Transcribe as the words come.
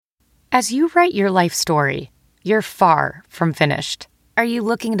As you write your life story, you're far from finished. Are you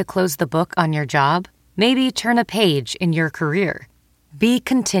looking to close the book on your job? Maybe turn a page in your career? Be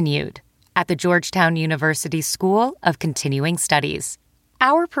continued at the Georgetown University School of Continuing Studies.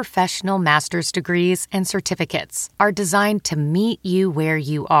 Our professional master's degrees and certificates are designed to meet you where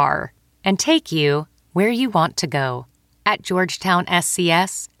you are and take you where you want to go. At Georgetown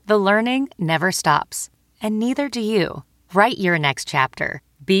SCS, the learning never stops, and neither do you. Write your next chapter.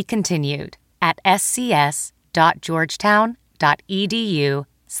 Be continued at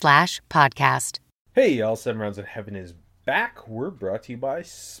scs.georgetown.edu/podcast. Hey, y'all, 7 Rounds in Heaven is back. We're brought to you by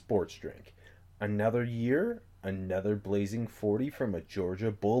Sports Drink. Another year, another blazing 40 from a Georgia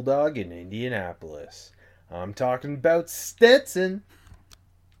Bulldog in Indianapolis. I'm talking about Stetson.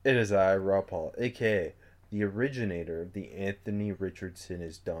 It is I, Rob Paul, a.k.a. the originator of the Anthony Richardson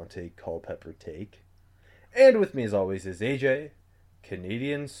is Dante Culpepper take. And with me, as always, is AJ.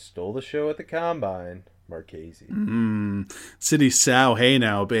 Canadians stole the show at the Combine. Marchese. City Sow, hey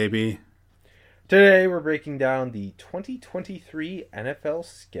now, baby. Today, we're breaking down the 2023 NFL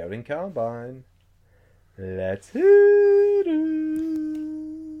Scouting Combine. Let's hit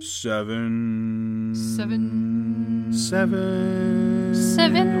it. Seven.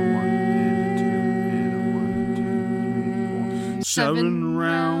 7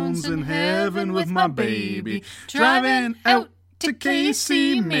 rounds in heaven with my baby, driving out to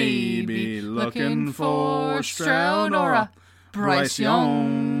KC maybe, looking for Stroud or a Bryce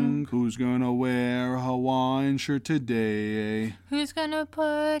Young. Who's gonna wear a Hawaiian shirt today? Who's gonna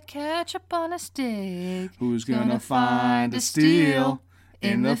put ketchup on a stick? Who's gonna find a steal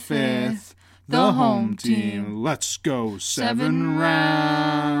in the fifth? The home team. Let's go 7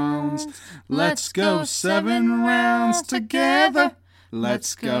 rounds. Let's go 7 rounds together.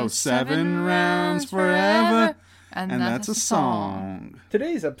 Let's go 7 rounds forever. And that's a song.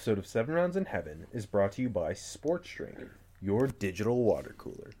 Today's episode of 7 Rounds in Heaven is brought to you by Sports Drink, your digital water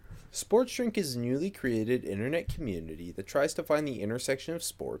cooler. Sports Drink is a newly created internet community that tries to find the intersection of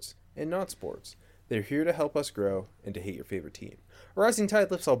sports and not sports. They're here to help us grow and to hate your favorite team. A rising tide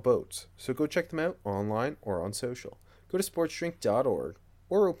lifts all boats, so go check them out online or on social. Go to sportsdrink.org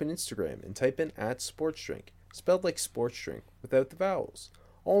or open Instagram and type in @sportsdrink, spelled like sports drink without the vowels.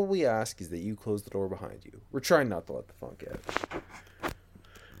 All we ask is that you close the door behind you. We're trying not to let the funk out.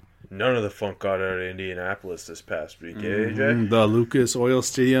 None of the funk got out of Indianapolis this past week, AJ? The Lucas Oil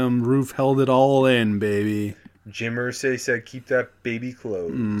Stadium roof held it all in, baby. Jim Irsay said, keep that baby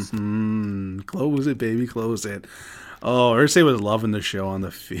closed. Close it, baby, close it. Oh, Irsay was loving the show on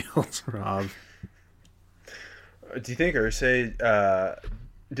the field, Rob. Do you think Irsay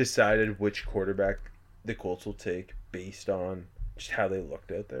decided which quarterback the Colts will take based on just how they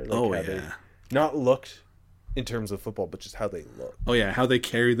looked out there? Like they not looked in terms of football, but just how they look. Oh yeah, how they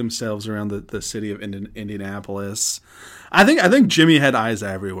carry themselves around the city of Indianapolis. I think Jimmy had eyes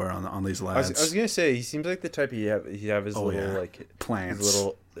everywhere on these lads. I was gonna say he seems like the type he'd have his like plants, his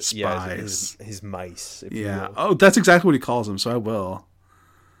little spies, his mice. Oh, that's exactly what he calls them. So I will.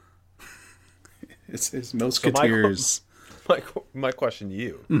 It's his musketeers. My question to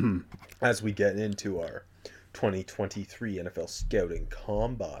you, as we get into our 2023 NFL Scouting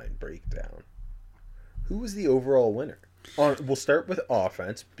Combine breakdown. Who was the overall winner? We'll start with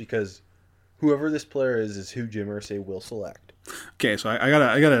offense because whoever this player is who Jim Irsay will select. Okay, so I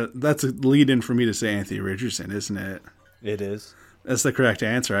gotta. That's a lead in for me to say Anthony Richardson, isn't it? It is. That's the correct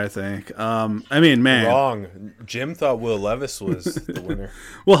answer, I think. I mean, man, wrong. Jim thought Will Levis was the winner.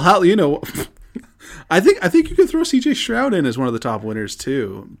 Well, I think you could throw C.J. Stroud in as one of the top winners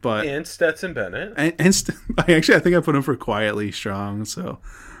too, but and Stetson Bennett. I think I put him for quietly strong. So.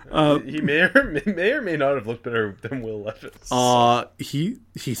 He may or may not have looked better than Will Levis. He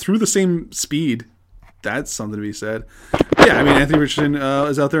threw the same speed. That's something to be said. Yeah, I mean, Anthony Richardson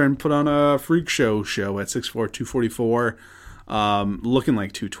is out there and put on a freak show at 6'4", 244, looking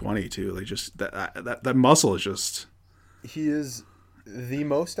like 220 too. Like just that muscle is just. He is the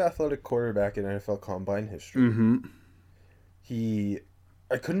most athletic quarterback in NFL Combine history.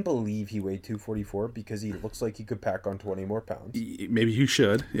 I couldn't believe he weighed 244 because he looks like he could pack on 20 more pounds. Maybe you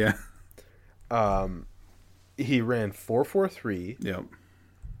should, yeah. He ran 4.43. Yep.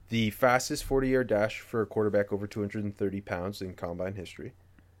 The fastest 40-yard dash for a quarterback over 230 pounds in Combine history.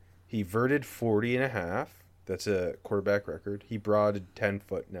 He verted 40.5. That's a quarterback record. He broaded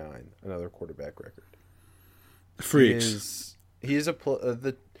 10'9", another quarterback record. Freaks. He is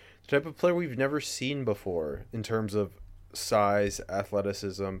the type of player we've never seen before in terms of size,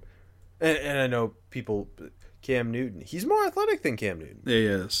 athleticism, and I know people. Cam Newton, he's more athletic than Cam Newton. He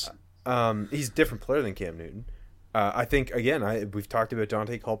is. He's a different player than Cam Newton, I think again, we've talked about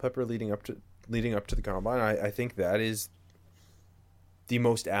Dante Culpepper leading up to the combine. I think that is the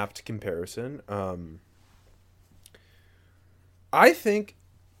most apt comparison. I think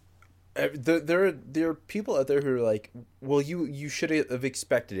there are people out there who are like, well, you should have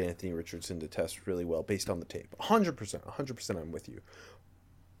expected Anthony Richardson to test really well based on the tape. 100%, I'm with you.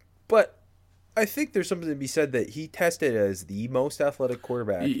 But I think there's something to be said that he tested as the most athletic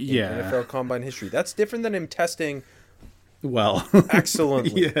quarterback in NFL combine history. That's different than him testing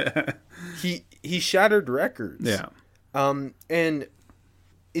excellently. Yeah. He shattered records. Yeah. And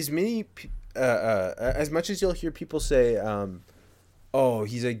as much as you'll hear people say, oh,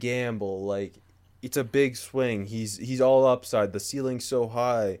 he's a gamble, like it's a big swing, he's all upside, the ceiling's so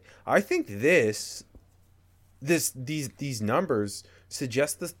high. I think these numbers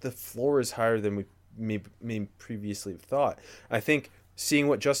suggest that the floor is higher than we may previously have thought. I think seeing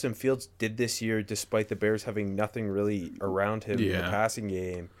what Justin Fields did this year, despite the Bears having nothing really around him in the passing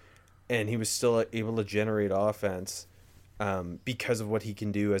game, and he was still able to generate offense because of what he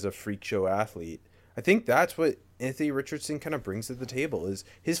can do as a freak show athlete. I think that's what Anthony Richardson kind of brings to the table. Is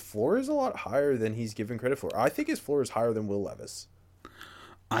his floor is a lot higher than he's given credit for. I think his floor is higher than Will Levis.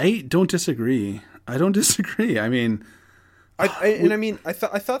 I don't disagree. I mean, I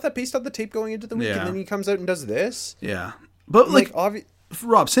thought that based on the tape going into the week, and then he comes out and does this. Yeah, but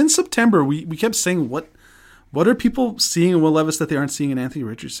Rob, since September, we kept saying what are people seeing in Will Levis that they aren't seeing in Anthony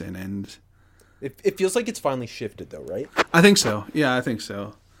Richardson, and it feels like it's finally shifted, though, right? I think so. Yeah, I think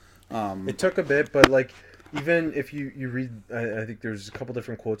so. It took a bit, but like even if you read, I think there's a couple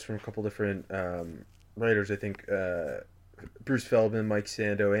different quotes from a couple different writers. I think Bruce Feldman, Mike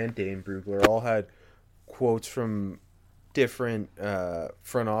Sando, and Dane Brugler all had quotes from different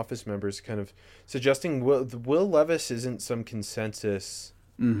front office members kind of suggesting Will Levis isn't some consensus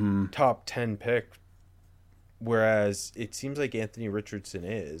top 10 pick, whereas it seems like Anthony Richardson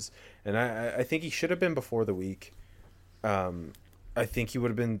is. And I think he should have been before the week. I think he would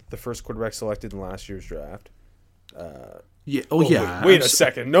have been the first quarterback selected in last year's draft. Wait a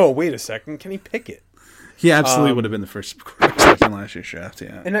second. No, wait a second. Can he pick it? He absolutely would have been the first quarterback selected in last year's draft,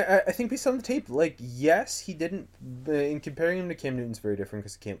 yeah. And I think based on the tape, like, yes, he didn't... In comparing him to Cam Newton's very different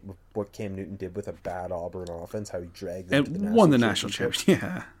because what Cam Newton did with a bad Auburn offense, how he dragged them to the national championship. Won the national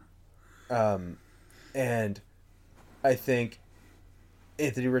championship, yeah. And I think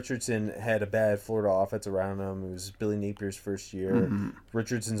Anthony Richardson had a bad Florida offense around him. It was Billy Napier's first year.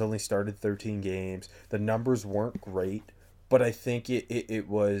 Richardson's only started 13 games. The numbers weren't great, but I think it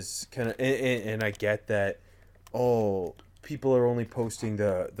was kind of... And I get that, people are only posting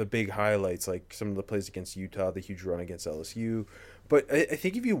the big highlights, like some of the plays against Utah, the huge run against LSU. But I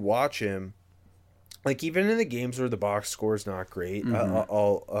think if you watch him, like even in the games where the box score is not great,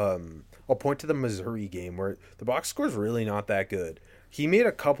 I'll point to the Missouri game where the box score is really not that good. He made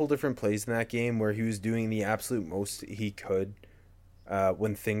a couple different plays in that game where he was doing the absolute most he could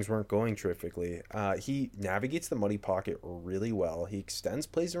when things weren't going terrifically. He navigates the muddy pocket really well. He extends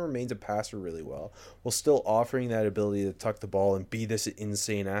plays and remains a passer really well, while still offering that ability to tuck the ball and be this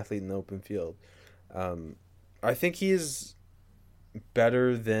insane athlete in the open field. I think he is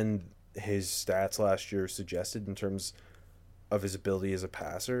better than his stats last year suggested in terms of his ability as a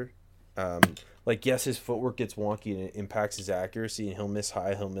passer. Yes, his footwork gets wonky and it impacts his accuracy, and he'll miss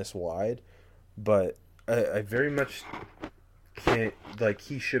high, he'll miss wide. But I very much can't,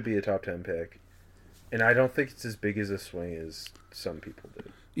 he should be a top 10 pick. And I don't think it's as big as a swing as some people do.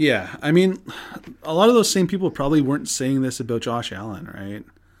 Yeah, I mean, a lot of those same people probably weren't saying this about Josh Allen, right?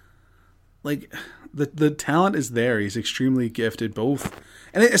 Like, the talent is there. He's extremely gifted, both.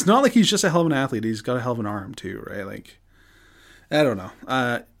 And it's not like he's just a hell of an athlete. He's got a hell of an arm, too, right? Like, I don't know.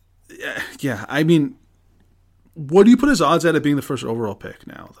 Yeah, I mean, what do you put his odds at being the first overall pick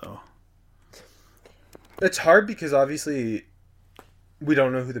now, though? It's hard because obviously we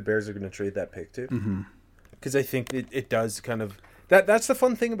don't know who the Bears are going to trade that pick to. Because I think it does kind of... That's the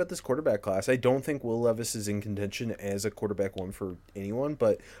fun thing about this quarterback class. I don't think Will Levis is in contention as a quarterback one for anyone,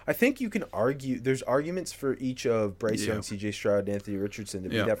 but I think you can argue... There's arguments for each of Bryce Young, C.J. Stroud, and Anthony Richardson to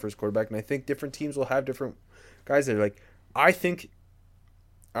be that first quarterback, and I think different teams will have different guys that are like... I think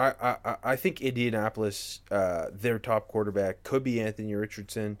Indianapolis, their top quarterback could be Anthony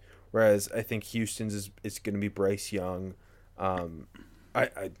Richardson, whereas I think Houston's is going to be Bryce Young.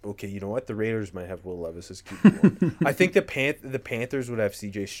 Okay, you know what? The Raiders might have Will Levis as QB1. I think the Panthers would have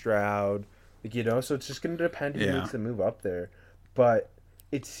C.J. Stroud, so it's just going to depend who makes the move up there. But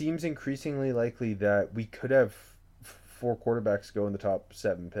it seems increasingly likely that we could have 4 quarterbacks go in the top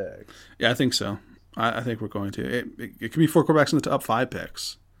 7 picks. Yeah, I think so. I think we're going to. It could be 4 quarterbacks in the top 5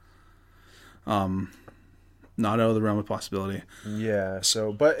 picks. not out of the realm of possibility. Yeah.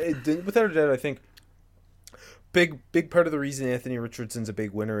 So, but without a doubt, I think big part of the reason Anthony Richardson's a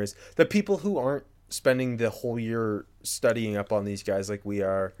big winner is the people who aren't spending the whole year studying up on these guys like we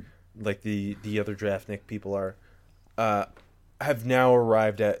are, like the other Draft Nick people are, have now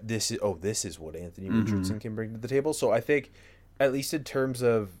arrived at this is what Anthony Richardson can bring to the table. So I think, at least in terms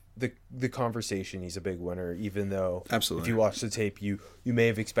of the conversation, he's a big winner, even though Absolutely. if you watch the tape, you may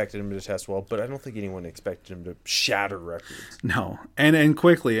have expected him to test well, but I don't think anyone expected him to shatter records. No. And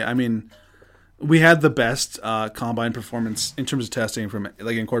quickly, I mean, we had the best combine performance in terms of testing from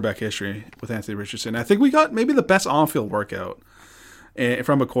in quarterback history with Anthony Richardson. I think we got maybe the best on-field workout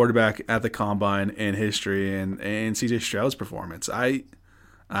from a quarterback at the combine in history, and CJ Stroud's performance. I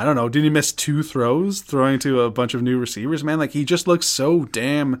don't know. Did he miss 2 throws throwing to a bunch of new receivers, man? Like, he just looks so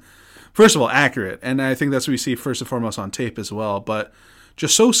damn, first of all, accurate. And I think that's what we see first and foremost on tape as well. But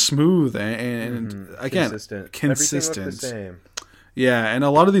just so smooth and again, consistent. Everything looked the same. Yeah, and a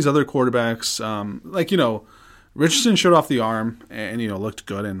lot of these other quarterbacks, Richardson showed off the arm and looked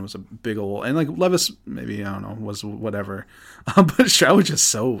good and was a big old, and like Levis maybe, I don't know, was whatever. But Stroud was just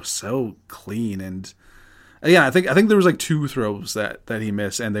so clean, and yeah, I think there was like 2 throws that he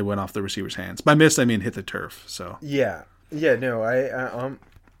missed and they went off the receiver's hands. By missed, I mean hit the turf. So no,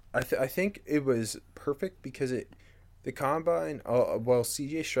 I think it was perfect because the combine, while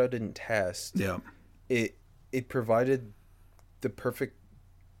CJ Stroud didn't test, it provided the perfect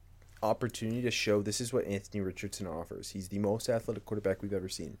opportunity to show this is what Anthony Richardson offers. He's the most athletic quarterback we've ever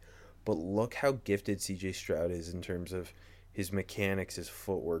seen, but look how gifted CJ Stroud is in terms of his mechanics, his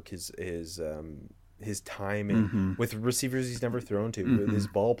footwork, his timing with receivers he's never thrown to, with his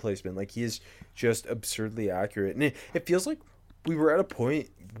ball placement. Like, he is just absurdly accurate, and it feels like we were at a point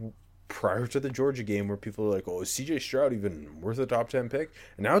prior to the Georgia game where people were like, "Oh, is CJ Stroud even worth a top 10 pick?"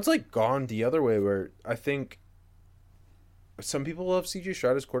 And now it's like gone the other way, where I think some people love CJ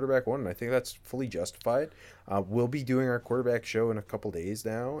Stroud as quarterback 1, and I think that's fully justified. We'll be doing our quarterback show in a couple days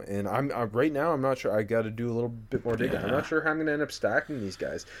now, and I'm right now I'm not sure. I got to do a little bit more digging. I'm not sure how I'm going to end up stacking these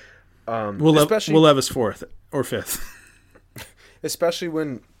guys. We'll have us 4th or 5th, especially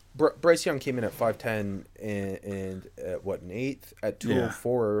when Bryce Young came in at 5'10" and at an 8th at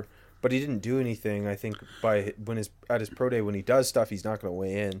 204, but he didn't do anything. I think at his pro day when he does stuff, he's not going to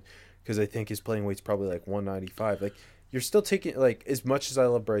weigh in because I think his playing weight's probably like 195. Like, you're still taking, like, as much as I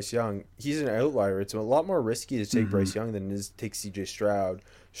love Bryce Young, he's an outlier. It's a lot more risky to take Bryce Young than it is to take CJ Stroud.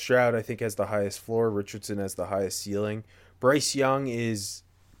 Stroud, I think, has the highest floor. Richardson has the highest ceiling. Bryce Young is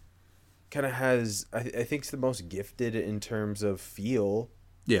kind of has, I think, he's the most gifted in terms of feel.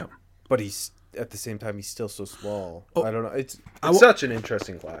 Yeah. But he's, at the same time, he's still so small. I don't know. It's such an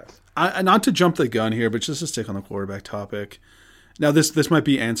interesting class. Not to jump the gun here, but just to stick on the quarterback topic. Now, this might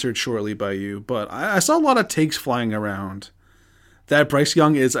be answered shortly by you, but I saw a lot of takes flying around that Bryce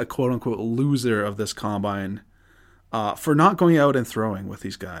Young is a quote-unquote loser of this combine for not going out and throwing with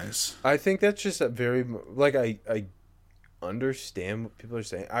these guys. I think that's just a very, like, I understand what people are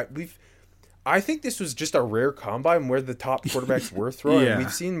saying. I think this was just a rare combine where the top quarterbacks were throwing. Yeah.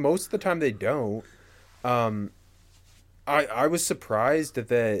 We've seen most of the time they don't. I was surprised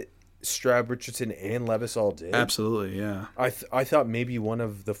that Stroud, Richardson, and Levis all did. Absolutely, yeah. I thought maybe one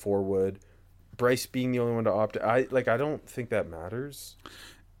of the 4 would. Bryce being the only one to opt. I don't think that matters.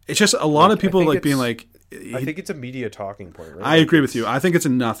 It's just a lot of people being like. I think it's a media talking point. Right? I agree with you. I think it's a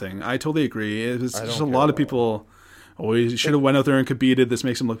nothing. I totally agree. It's just a lot of people. Oh, he should have went out there and competed. This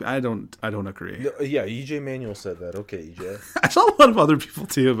makes him look. I don't agree. Yeah, EJ Manuel said that. Okay, EJ. I saw a lot of other people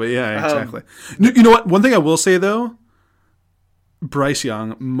too, but yeah, exactly. You know what? One thing I will say though. Bryce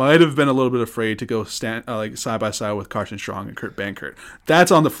Young might have been a little bit afraid to go stand side by side with Carson Strong and Kurt Benkert.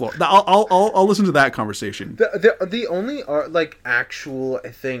 That's on the floor. I'll listen to that conversation. The only actual, I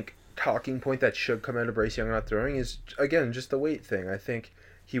think, talking point that should come out of Bryce Young not throwing is, again, just the weight thing. I think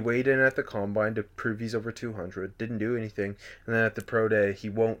he weighed in at the combine to prove he's over 200, didn't do anything, and then at the pro day he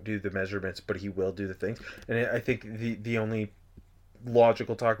won't do the measurements, but he will do the things. And I think the only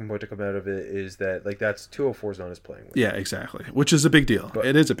logical talking point to come out of it is that, like, that's 204 is not his playing weight. Yeah, exactly. Which is a big deal.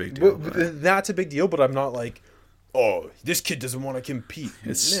 It is a big deal. That's a big deal, but I'm not like, oh, this kid doesn't want to compete.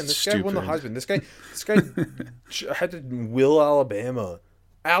 It's Man, this stupid. guy won the Heisman. This guy had to will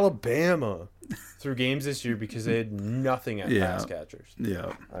Alabama through games this year because they had nothing at pass catchers.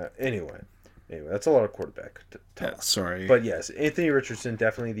 Yeah. Anyway, that's a lot of quarterback talk. Yeah, sorry. But yes, Anthony Richardson,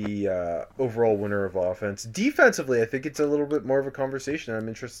 definitely the overall winner of offense. Defensively, I think it's a little bit more of a conversation. I'm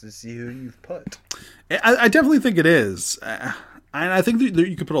interested to see who you've put. I definitely think it is. And I think that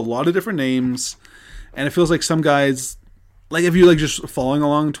you could put a lot of different names, and it feels like some guys, like if you like just following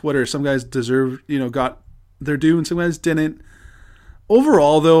along Twitter, some guys deserve, got their due and some guys didn't.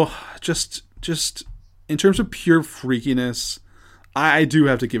 Overall, though, just in terms of pure freakiness, I do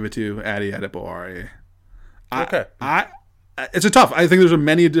have to give it to Adi Adebawore. Okay. It's a tough. I think there's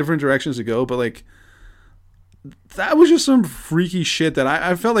many different directions to go, but like that was just some freaky shit that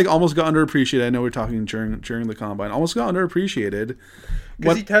I felt like almost got underappreciated. I know we're talking during the combine, almost got underappreciated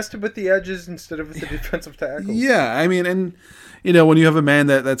because he tested with the edges instead of with the defensive tackles. Yeah, I mean, and when you have a man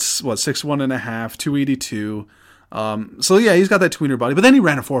that's 6'1.5", 282. So yeah, he's got that tweener body, but then he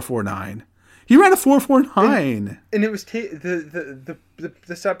ran a 4.49. He ran a 4.49, and it was the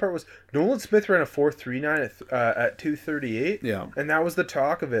sad part was Nolan Smith ran a 4.39 at 238. Yeah, and that was the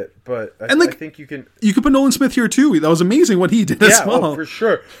talk of it. But I think you could put Nolan Smith here too. That was amazing what he did as well. Oh, for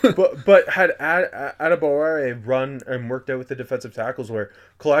sure. but had Adebawore run and worked out with the defensive tackles, where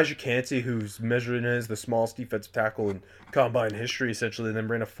Kalijah Kancey, who's measured as the smallest defensive tackle in combine history, essentially, and then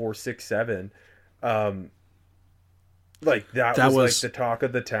ran a 4.67. Like that was like the talk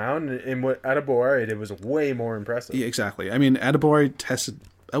of the town, and what Adebawore did was way more impressive. Yeah, exactly. I mean, Adebawore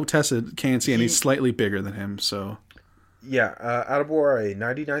out-tested Kancey, and he's slightly bigger than him. So, yeah, Adebawore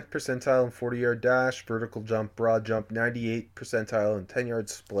 99th percentile in 40-yard dash, vertical jump, broad jump, 98th percentile in 10-yard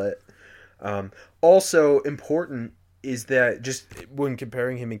split. Also important is that just when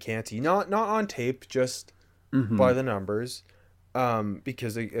comparing him and Kancey, not on tape, just by the numbers,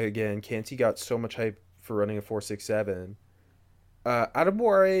 because again, Kancey got so much hype for running a 4.67.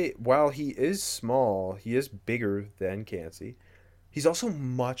 Adebawore, while he is small, he is bigger than Kancey. He's also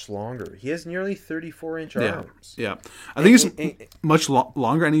much longer. He has nearly 34-inch arms. Yeah, I think he's much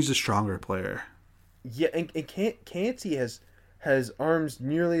longer, and he's a stronger player. Yeah, and Kancey has arms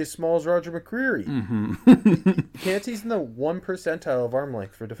nearly as small as Roger McCreary. Kancey's in the 1 percentile of arm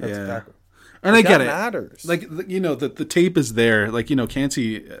length for defensive tackle. And I get it. Matters. Like, the tape is there. Like,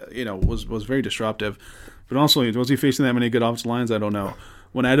 Kancey, was very disruptive. But also, was he facing that many good offensive lines? I don't know.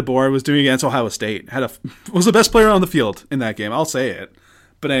 When Adebawore was doing it against Ohio State, was the best player on the field in that game. I'll say it.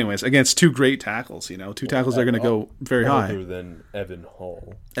 But anyways, against two great tackles, two tackles that are going to go very high. Other than Evan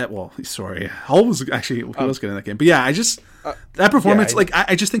Hull. Sorry. Hull was actually, he was good in that game. But yeah, I just, that performance,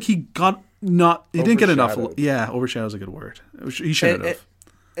 I just think he didn't get enough. Yeah, overshadowed is a good word. He shouldn't have.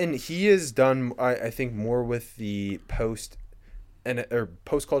 And he has done, I think, more with the post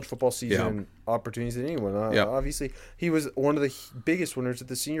college football season opportunities than anyone. Obviously, he was one of the biggest winners at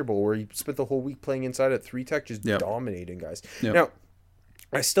the Senior Bowl, where he spent the whole week playing inside at 3 Tech, just dominating guys. Now,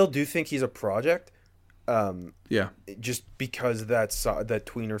 I still do think he's a project. Just because of that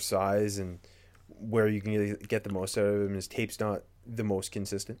tweener size and where you can get the most out of him. His tape's not the most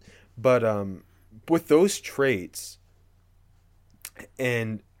consistent, but with those traits.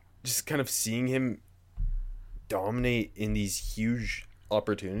 And just kind of seeing him dominate in these huge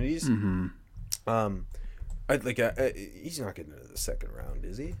opportunities, he's not getting into the second round,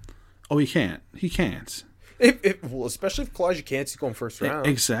 is he? Oh, he can't. He can't. Especially if Kalijah Kancey's going first round.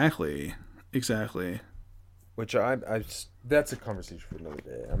 Exactly. Which that's a conversation for another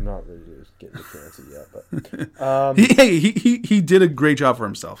day. I'm not ready to get into Kancey yet, but he did a great job for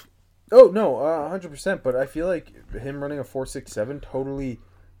himself. Oh no, 100%. But I feel like him running a 4.67 totally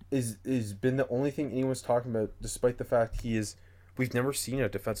is been the only thing anyone's talking about, despite the fact we've never seen a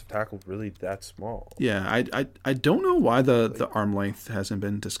defensive tackle really that small. Yeah, I don't know why the arm length hasn't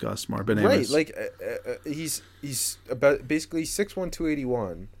been discussed more. But anyways. Right, he's about basically 6'1",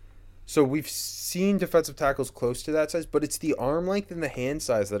 281. So we've seen defensive tackles close to that size, but it's the arm length and the hand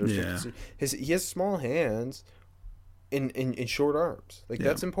size that are he has small hands. In short arms,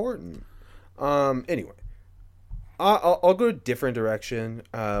 that's important. Anyway, I'll go a different direction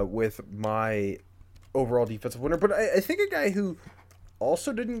with my overall defensive winner, but I think a guy who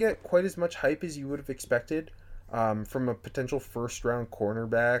also didn't get quite as much hype as you would have expected from a potential first round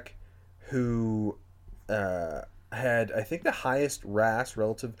cornerback who had, I think, the highest RAS,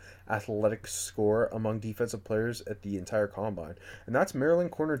 relative athletic score, among defensive players at the entire combine, and that's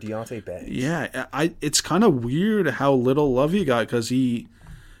Maryland corner Deonte Banks. Yeah, it's kind of weird how little love he got, because he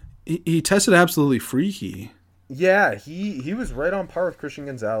tested absolutely freaky. Yeah, he was right on par with Christian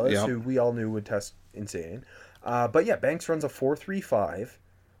Gonzalez, who we all knew would test insane. But yeah, Banks runs a 4.35,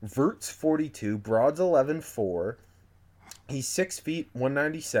 vert's 42, broad's 11.4. He's 6 feet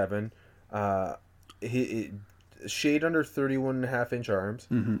 197. He shade under 31.5-inch arms.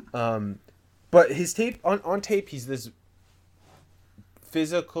 But his tape on tape, he's this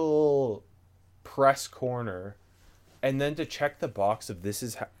physical press corner, and then to check the box of this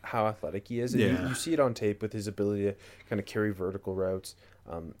is how athletic he is, and you see it on tape with his ability to kind of carry vertical routes.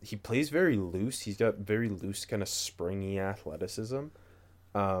 He plays very loose. He's got very loose, kind of springy athleticism.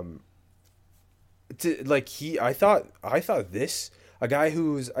 I thought this, a guy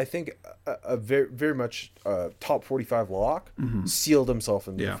who's, I think, a very, very much top 45 lock, sealed himself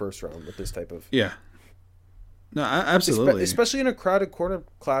in the first round with this type of... Yeah. No, absolutely. Especially in a crowded corner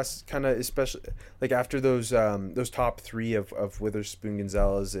class, kind of, especially, like, after those top three of Witherspoon,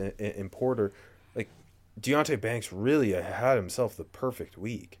 Gonzalez, and Porter, like, Deontay Banks really had himself the perfect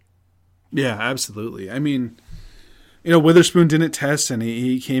week. Yeah, absolutely. I mean, Witherspoon didn't test, and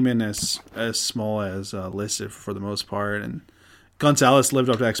he came in as small as listed for the most part, and Gonzalez lived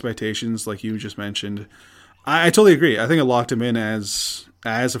up to expectations, like you just mentioned. I totally agree. I think it locked him in as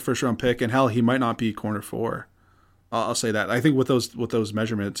a first round pick, and hell, he might not be corner 4. I'll say that. I think with those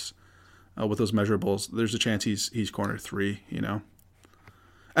measurements, with those measurables, there's a chance he's corner 3.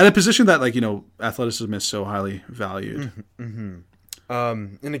 At a position that, like, athleticism is so highly valued. Mm-hmm.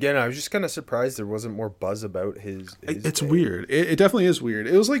 And again, I was just kind of surprised there wasn't more buzz about his It's day. weird. It definitely is weird.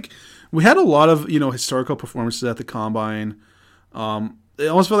 It was like we had a lot of historical performances at the combine. It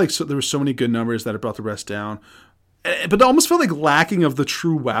almost felt like there were so many good numbers that it brought the rest down. But it almost felt like lacking of the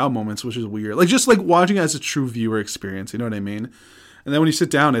true wow moments, which is weird. Like, just like watching it as a true viewer experience, you know what I mean? And then when you sit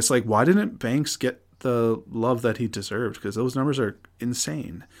down, it's like, why didn't Banks get the love that he deserved? Because those numbers are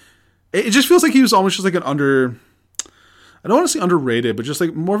insane. It just feels like he was almost just like an I don't want to say underrated, but just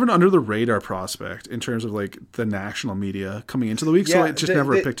like more of an under the radar prospect in terms of like the national media coming into the week. So it just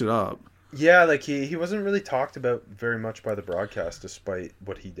never picked it up. Yeah, like he wasn't really talked about very much by the broadcast, despite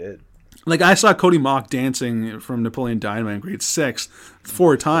what he did. Like, I saw Cody Mock dancing from Napoleon Dynamite in grade 6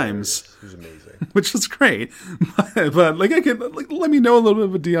 4 times. It was amazing. Which was great. But like, I could, like, let me know a little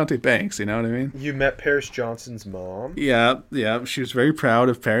bit about Deontay Banks, you know what I mean? You met Paris Johnson's mom. Yeah. She was very proud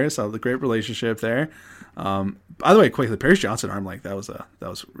of Paris. I had a great relationship there. By the way, quickly, Paris Johnson arm, like, that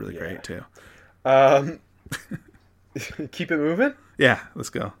was really great too. Keep it moving? Yeah, let's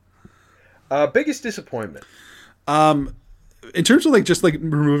go. Biggest disappointment. In terms of like just like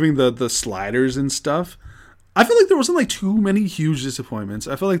removing the sliders and stuff, I feel like there wasn't like too many huge disappointments.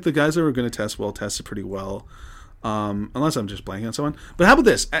 I feel like the guys that were going to test well tested pretty well, unless I'm just blanking on someone. But how about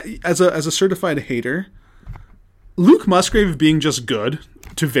this? As a certified hater, Luke Musgrave being just good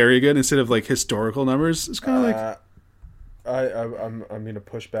to very good instead of like historical numbers is kind of like. I'm gonna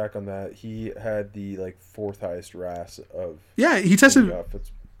push back on that. He had the like 4th highest RAS of. Yeah, he tested.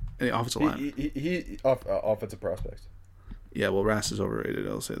 Offensive line. He offensive prospects. Yeah, well, RAS is overrated.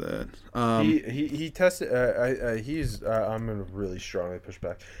 I'll say that. He tested. I'm gonna really strongly push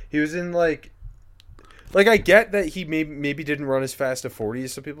back. He was in like I get that he maybe didn't run as fast at 40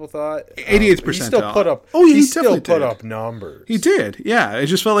 as some people thought. 88%. He still put up. Oh, he still put up numbers. He did. Yeah, it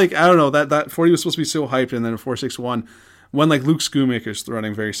just felt like, I don't know, that 40 was supposed to be so hyped, and then a 4.61. When like Luke Schoonmaker's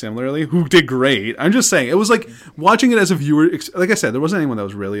running very similarly, who did great. I'm just saying, it was like watching it as a viewer. Like I said, there wasn't anyone that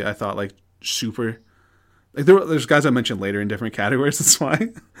was really, I thought, like super. Like there's guys I mentioned later in different categories. That's why.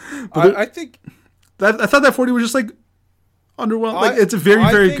 I think that I thought that 40 was just like underwhelming. Like, it's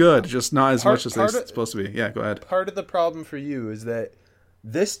very good, just not as much as it's supposed to be. Yeah, go ahead. Part of the problem for you is that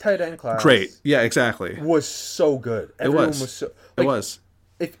this tight end class, great. Yeah, exactly. Was so good. Everyone was so. Like, it was.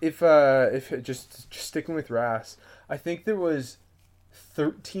 If just sticking with RAS, I think there was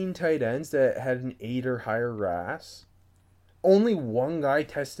 13 tight ends that had an 8 or higher RAS. Only one guy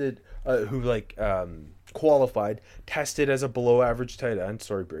tested, who qualified, tested as a below average tight end.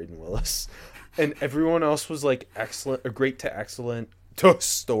 Sorry, Braden Willis. And everyone else was like excellent, great to excellent to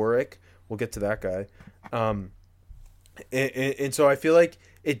historic. We'll get to that guy. And so I feel like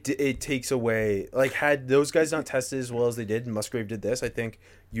it takes away, like, had those guys not tested as well as they did and Musgrave did this, I think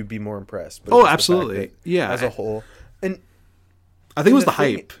you'd be more impressed. But absolutely. Yeah. As a whole. And I think it was the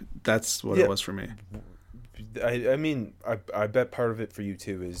hype. That's what it was for me. I mean, I bet part of it for you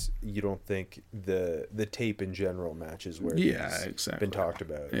too is you don't think the tape in general matches where it's been talked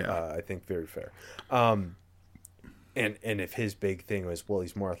about. Yeah. I think very fair. And if his big thing was, well,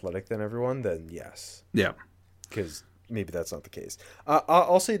 he's more athletic than everyone, then yes. Yeah. Because maybe that's not the case.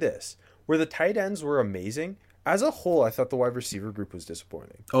 I'll say this. Where the tight ends were amazing, as a whole, I thought the wide receiver group was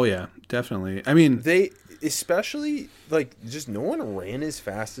disappointing. Oh, yeah, definitely. I mean... They, especially, like, just no one ran as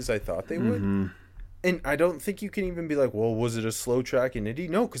fast as I thought they would. Mm-hmm. And I don't think you can even be like, well, was it a slow track in Indy?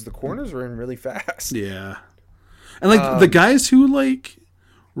 No, because the corners ran really fast. Yeah. And, like, the guys who, like,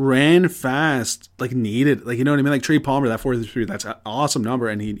 ran fast, like, needed, like, you know what I mean? Like, Trey Palmer, that 4.33, that's an awesome number,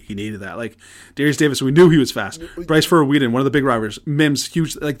 and he needed that. Like, Darius Davis, we knew he was fast. Bryce Furr-Whedon, one of the big drivers. Mims,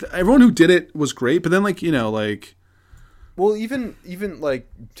 huge. Like, everyone who did it was great, but then, like, you know, like... Well, even like,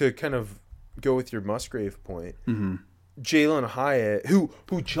 to kind of go with your Musgrave point, mm-hmm. Jalen Hyatt, who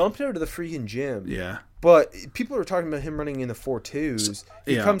jumped out of the freaking gym, But people are talking about him running in the 4.2s.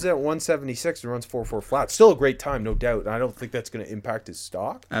 He comes in at 176 and runs 4.4 flat. Still a great time, no doubt. And I don't think that's going to impact his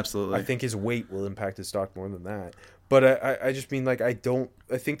stock. Absolutely. I think his weight will impact his stock more than that. But I just mean, like, I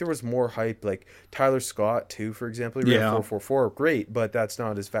think there was more hype. Like, Tyler Scott, too, for example. He ran 4.44. Great, but that's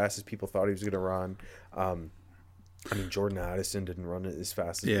not as fast as people thought he was going to run. I mean, Jordan Addison didn't run it as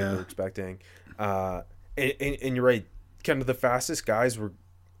fast as people were expecting. And you're right. Kind of the fastest guys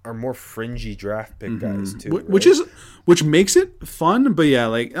are more fringy draft pick guys too, right? which makes it fun. But yeah,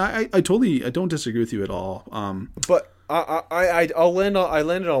 like I don't disagree with you at all. But I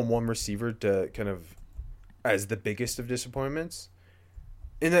landed on one receiver to kind of as the biggest of disappointments,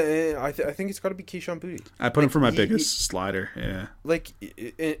 and I think it's got to be Keyshawn Boutte. I put him for my biggest slider. Yeah, like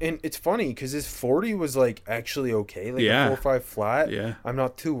and it's funny because his 40 was like actually okay, like a 4.5 flat. Yeah, I'm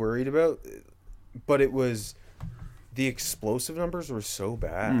not too worried about, but it was. The explosive numbers were so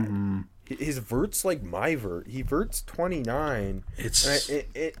bad. Mm-hmm. His vert's like my vert. He verts 29.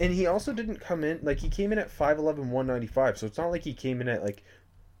 And he also didn't come in like he came in at 5'11", 195. So it's not like he came in at like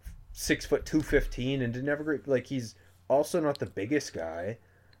 6 foot 215 and didn't have a great like. He's also not the biggest guy.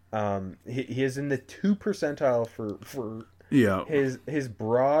 He is in the 2 percentile for His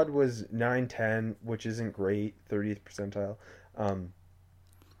broad was 910, which isn't great. 30th percentile.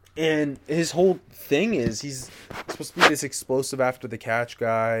 And his whole thing is he's supposed to be this explosive after the catch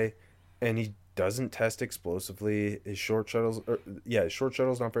guy, and he doesn't test explosively. His short shuttle's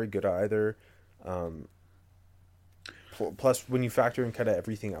not very good either. Plus, when you factor in kind of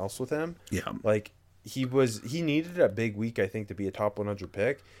everything else with him, like he needed a big week, I think, to be a top 100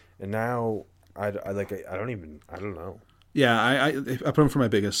 pick, and now I don't know. Yeah, I put him for my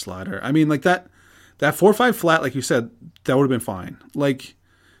biggest slider. I mean, like that 4.5 flat, like you said, that would have been fine. Like.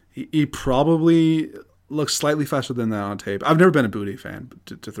 He probably looks slightly faster than that on tape. I've never been a Boutte fan,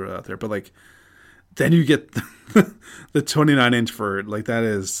 to throw it out there, but like, then you get the 29-inch vert. Like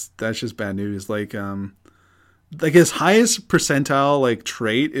that's just bad news. Like his highest percentile like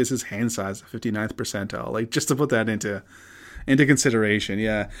trait is his hand size, 59th percentile. Like just to put that into consideration.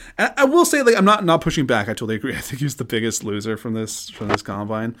 Yeah, and I will say like I'm not pushing back. I totally agree. I think he's the biggest loser from this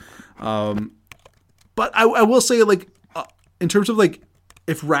combine. But I will say like in terms of like.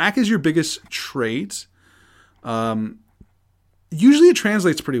 If rack is your biggest trait, usually it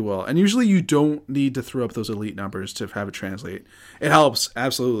translates pretty well. And usually you don't need to throw up those elite numbers to have it translate. It helps,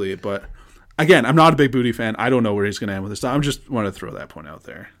 absolutely. But again, I'm not a big Boutte fan. I don't know where he's going to end with this. I just want to throw that point out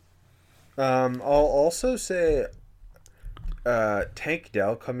there. I'll also say Tank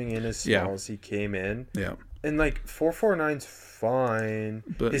Dell coming in as small as he came in. Yeah. And like 4.49's fine.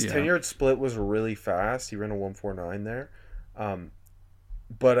 But his 10-yard split was really fast. He ran a 1.49 there.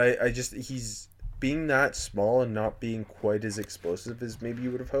 But I just he's being that small and not being quite as explosive as maybe you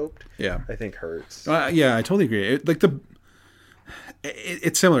would have hoped. Yeah, I think hurts. Yeah, I totally agree.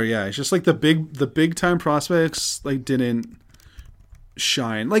 It's similar. Yeah, it's just like the big time prospects like didn't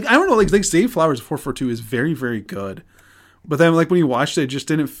shine. Like I don't know. Like Zay Flowers 4.42 is very very good, but then like when you watched it, just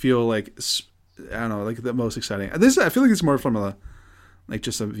didn't feel like I don't know like the most exciting. I feel like it's more from a like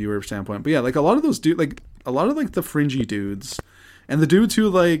just a viewer standpoint. But yeah, like a lot of those a lot of like the fringy dudes. And the dudes who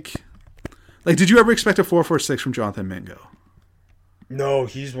like, did you ever expect a 4.46 from Jonathan Mingo? No,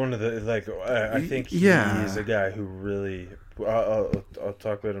 he's one of the I think he's a guy who really. I'll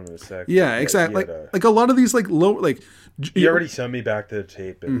talk about him in a sec. Yeah, exactly. Like a lot of these like low like. You already sent me back to the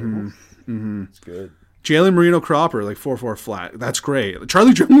tape. And it's good. Jalen Marino Cropper like 4.4 flat. That's great.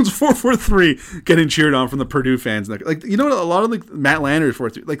 Charlie Jones 4.43 getting cheered on from the Purdue fans. Like you know what? A lot of like Matt Landers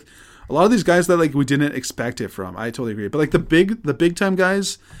 4.3 like. A lot of these guys that like we didn't expect it from, I totally agree. But like the big time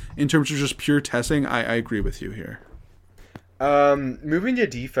guys, in terms of just pure testing, I agree with you here. Moving to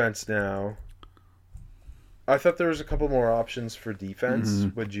defense now. I thought there was a couple more options for defense. Mm-hmm.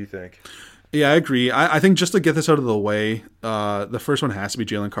 What did you think? Yeah, I agree. I think just to get this out of the way, the first one has to be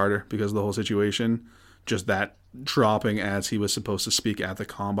Jalen Carter because of the whole situation. Just that dropping as he was supposed to speak at the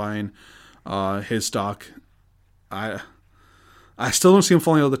combine. His stock, I still don't see him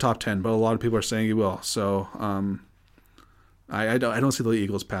falling out of the top 10, but a lot of people are saying he will. So I don't see the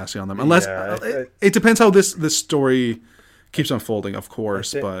Eagles passing on them unless it depends how this story keeps unfolding, of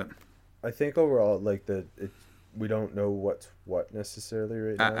course. But I think overall, like we don't know what's what necessarily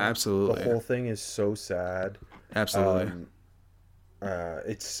right now. Absolutely, the whole thing is so sad. Absolutely,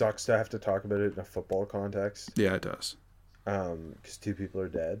 it sucks to have to talk about it in a football context. Yeah, it does. Because 2 people are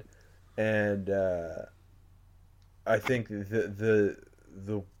dead, and. I think the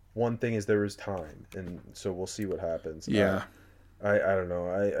one thing is there is time, and so we'll see what happens. Yeah, I don't know.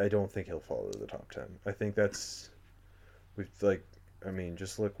 I don't think he'll fall to the top 10. I think just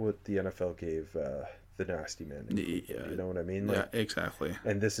look what the NFL gave the nasty man. Yeah. You know what I mean? Yeah, exactly.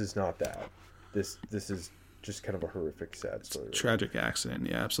 And this is not that. This is just kind of a horrific, sad story. Tragic accident.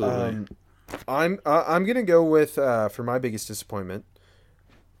 Yeah, absolutely. I'm gonna go with for my biggest disappointment,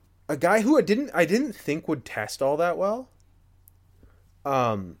 a guy who I didn't think would test all that well.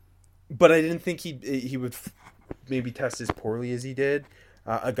 But I didn't think he would maybe test as poorly as he did.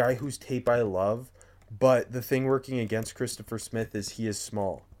 A guy whose tape I love, but the thing working against Christopher Smith is he is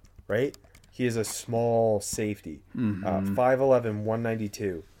small, right? He is a small safety, 5'11",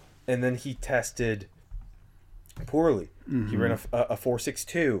 192, and then he tested poorly. He ran a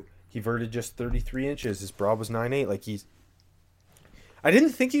 4.62. He verted just 33 inches. His broad was 9.8. Like I didn't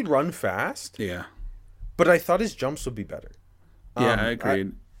think he'd run fast. Yeah. But I thought his jumps would be better. Yeah, I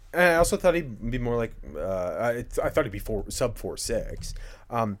agreed. I also thought he'd be more like I thought he'd be sub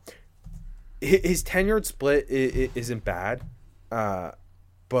 4.6. His 10-yard split isn't bad,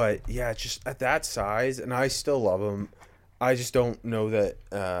 but yeah, just at that size, and I still love him. I just don't know that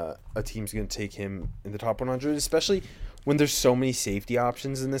a team's going to take him in the top 100, especially when there's so many safety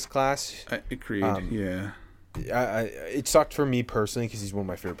options in this class. I agreed. Yeah. It sucked for me personally because he's one of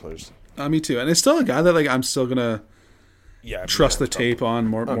my favorite players. Me too, and it's still a guy that like I'm still gonna trust the tape on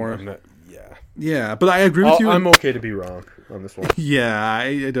more. Yeah, but I agree with you. I'm okay to be wrong on this one. Yeah,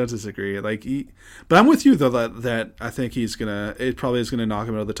 I don't disagree. But I'm with you though that I think it probably is gonna knock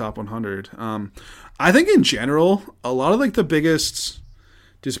him out of the top 100. I think in general, a lot of like the biggest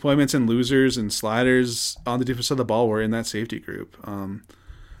disappointments and losers and sliders on the defense side of the ball were in that safety group.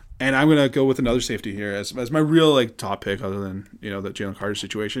 And I'm gonna go with another safety here as my real like top pick, other than the Jalen Carter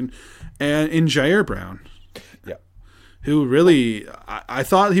situation, and in Jair Brown. Yeah, who really I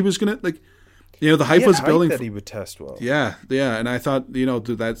thought he was gonna the hype was building that he would test well. Yeah, and I thought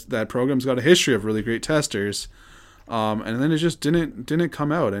that program's got a history of really great testers, and then it just didn't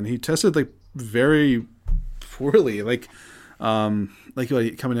come out, and he tested like very poorly, coming in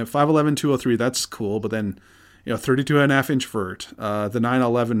at 5'11", 203. That's cool, but then 32.5 inch vert, the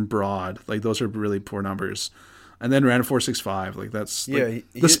 9.11 broad, like those are really poor numbers, and then ran a 4.65. Like that's the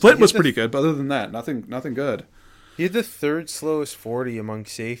split was pretty good, but other than that, nothing good. He had the third slowest 40 among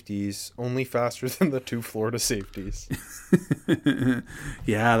safeties, only faster than the two Florida safeties.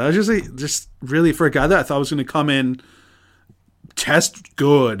 Yeah, that was just really for a guy that I thought was going to come in, test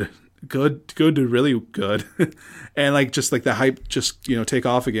good to really good, and the hype just take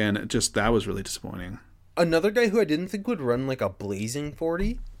off again. That was really disappointing. Another guy who I didn't think would run like a blazing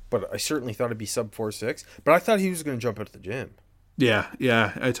 40, but I certainly thought it'd be sub 4.6. But I thought he was going to jump out of the gym. Yeah,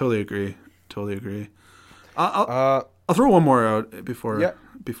 I totally agree. I'll throw one more out before.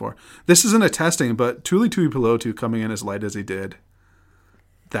 This isn't a testing, but Tuli Tuipulotu coming in as light as he did.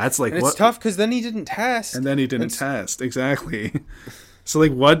 That's like and it's tough because then he didn't test. And then he didn't test. Exactly. So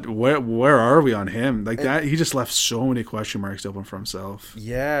where are we on him? That he just left so many question marks open for himself.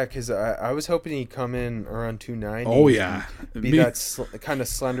 Yeah, because I was hoping he'd come in around 290. Oh yeah, be that kind of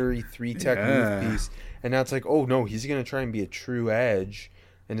slendery 3-tech move piece. And now it's like, oh no, he's gonna try and be a true edge,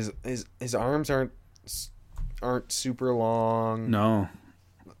 and his arms aren't super long. No,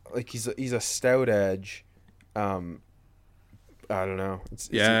 like he's a stout edge. I don't know.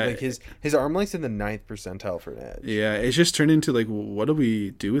 It's like his arm length's in the 9th percentile for an edge. Yeah, it's just turned into like, what do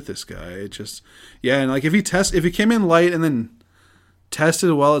we do with this guy? It just, and like if he came in light and then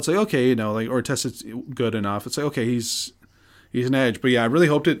tested well, it's like okay, or tested good enough, it's like okay, he's an edge. But yeah, I really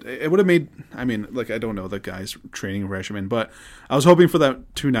hoped it would have made. I mean, I don't know the guy's training regimen, but I was hoping for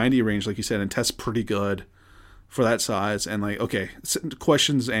that 290 range, like you said, and test pretty good for that size. And okay,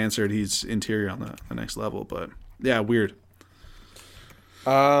 questions answered. He's interior on the next level, but yeah, weird.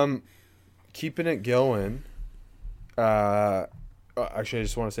 Keeping it going. Actually, I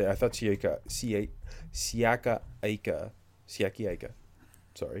just want to say I thought Siaki Ika,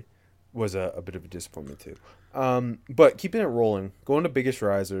 sorry, was a bit of a disappointment too. But keeping it rolling, going to biggest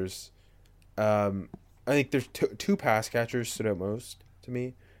risers. I think there's two pass catchers stood out most to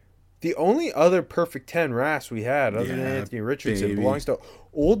me. The only other perfect 10 RAS we had, other than Anthony Richardson, belongs to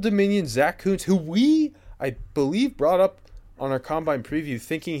Old Dominion Zach Kuntz, who I believe, brought up on our combine preview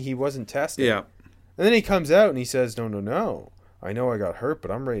thinking he wasn't tested. Yeah. And then he comes out and he says, no. I know I got hurt, but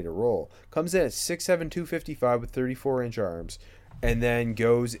I'm ready to roll. Comes in at 6'7", 255 with 34-inch arms. And then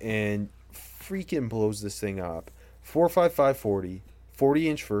goes and freaking blows this thing up. 4.55 40,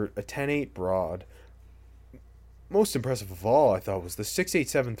 40-inch vert, a 10.8 broad. Most impressive of all, I thought, was the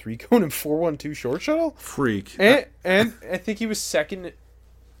 6.873 cone and 4.12 short shuttle. Freak. And I think he was second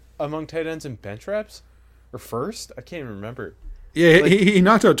among tight ends in bench reps. Or first? I can't even remember. Yeah, he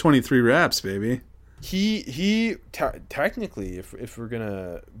knocked out 23 reps, baby. Technically, if we're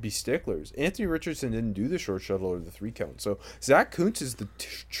gonna be sticklers, Anthony Richardson didn't do the short shuttle or the 3 count. So Zach Kuntz is the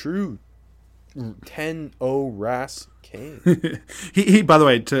true 10-0 RAS king. he by the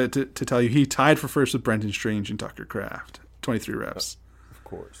way, to tell you, he tied for first with Brenton Strange and Tucker Kraft, 23 reps. Of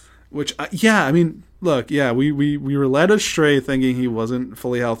course. Which, yeah, I mean, look, yeah, we were led astray thinking he wasn't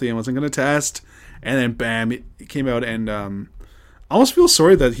fully healthy and wasn't going to test, and then bam, he came out and I almost feel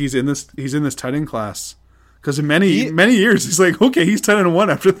sorry that he's in this tight end class. Because in many years, he's like, okay, he's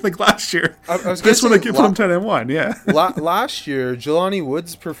 10-1 after like last year. I was this one I put him 10-1, yeah. Last year, Jelani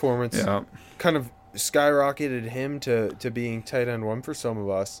Woods' performance kind of skyrocketed him to being tight end 1 for some of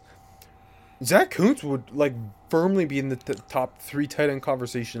us. Zach Kuntz would like firmly be in the top 3 tight end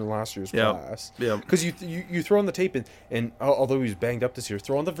conversation in last year's class. Yeah. Because you throw on the tape and although he was banged up this year,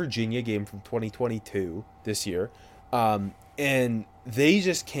 throw on the Virginia game from 2022 this year. And they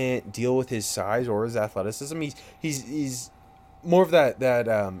just can't deal with his size or his athleticism. He's more of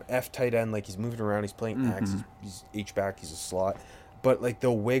that F tight end, like he's moving around, he's playing X, he's H-back, he's a slot. But like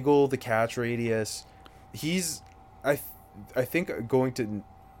the wiggle, the catch radius, he's I think going to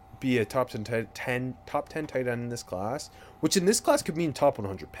be a top 10 tight end in this class, which in this class could mean top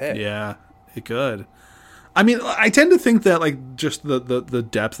 100 pick. Yeah, it could. I mean, I tend to think that like just the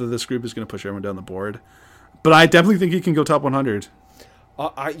depth of this group is going to push everyone down the board. But I definitely think he can go top 100.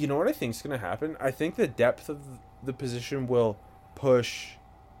 You know what I think is going to happen? I think the depth of the position will push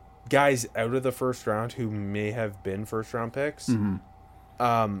guys out of the first round who may have been first round picks. Mm-hmm.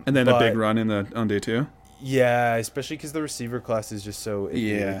 And then a big run on day 2. Yeah, especially because the receiver class is just so.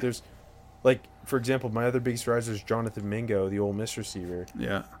 Yeah. There's, like, for example, my other biggest riser is Jonathan Mingo, the Ole Miss receiver.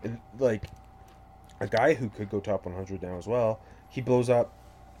 Yeah. And, like, a guy who could go top 100 now as well. He blows up.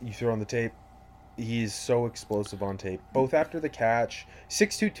 You throw on the tape. He's so explosive on tape. Both after the catch.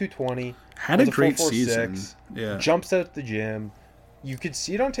 6'2", 220. Had a great season. Yeah. Jumps out the gym. You could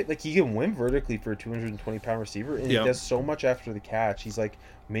see it on tape. Like, he can win vertically for a 220-pound receiver. And he does so much after the catch. He's like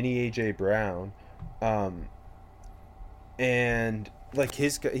mini A.J. Brown. And, like,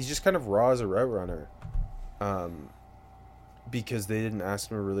 he's just kind of raw as a route runner. Because they didn't ask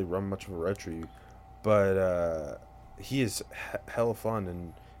him to really run much of a route tree. But he is hella fun.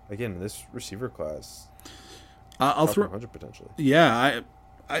 And, again, this receiver class, I'll throw 100 potentially. Yeah,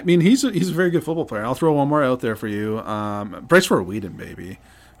 I mean he's a very good football player. I'll throw one more out there for you. Bryce Ford Whedon, baby.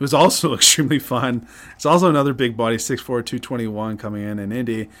 It was also extremely fun. It's also another big body, 6'4", 221 coming in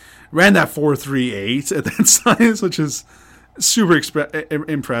Indy. Ran that 4.38 at that size, which is super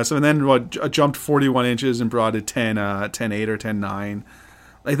impressive. And then jumped 41 inches and brought it 10.8 or 10.9.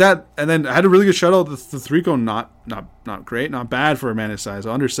 Like that, and then I had a really good shuttle. The 3 cone, not great, not bad for a man his size.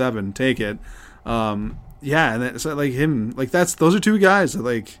 Under 7, take it. Yeah, and so like him, like those are 2 guys that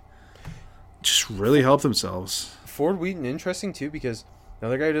like just really help themselves. Ford Whedon, interesting too, because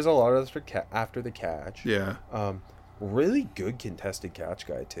another guy who does a lot of this after the catch. Yeah. Really good contested catch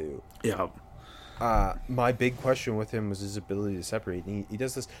guy too. Yeah. My big question with him was his ability to separate. And he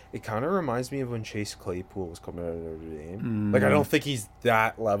does this. It kind of reminds me of when Chase Claypool was coming out of Notre Dame. Like, I don't think he's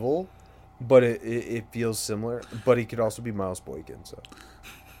that level, but it feels similar. But he could also be Miles Boykin. So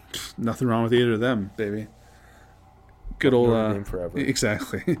nothing wrong with either of them, baby. Good old Notre Dame forever.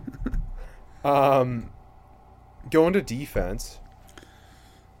 Exactly. Going to defense.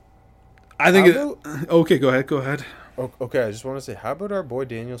 I think. Okay, go ahead. Okay, I just want to say, how about our boy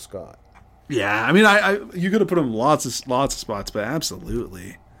Daniel Scott? Yeah, I mean, you could have put him lots of spots, but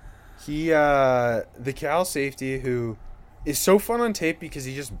absolutely. He, the Cal safety who is so fun on tape because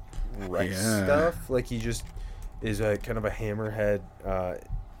he just wrecks stuff. Like, he just is a kind of a hammerhead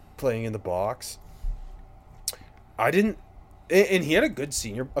playing in the box. And he had a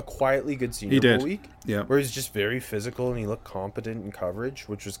quietly good senior bowl week. Yeah. Where he's just very physical and he looked competent in coverage,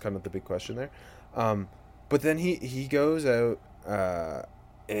 which was kind of the big question there. But then he goes out,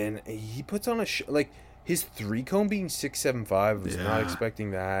 and he puts on like his 3 cone being 6.75. I was not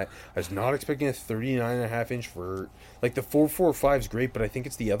expecting that. I was not expecting a 39.5-inch vert. Like the 4.45 is great, but I think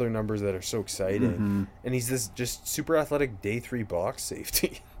it's the other numbers that are so exciting. Mm-hmm. And he's this just super athletic day 3 box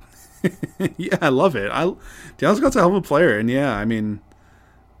safety. Yeah, I love it. Daniel Scott's a hell of a player, and yeah, I mean,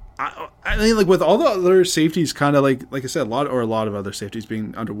 I mean, like with all the other safeties, kind of like I said, a lot of other safeties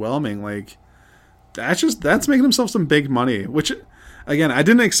being underwhelming. Like that's making himself some big money, which. Again, I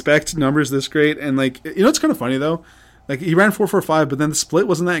didn't expect numbers this great, and like it's kind of funny though. Like he ran 4.45, but then the split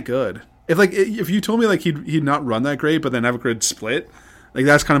wasn't that good. If you told me like he'd not run that great, but then have a good split, like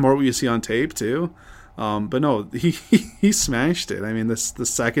that's kind of more what you see on tape too. But no, he smashed it. I mean, this the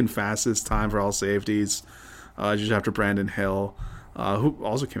second fastest time for all safeties, just after Brandon Hill. who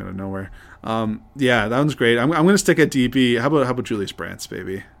also came out of nowhere. Yeah, that one's great. I'm going to stick at DB. How about Julius Brents,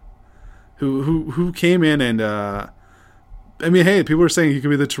 baby? Who came in and I mean, hey, people were saying he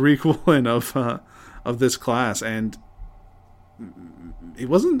could be the Tariq Woolen of this class, and it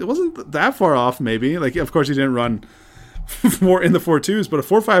wasn't that far off. Maybe, like, of course he didn't run more in the 4.2s, but a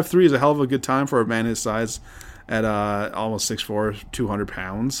 4.53 is a hell of a good time for a man his size at almost 6'4", 200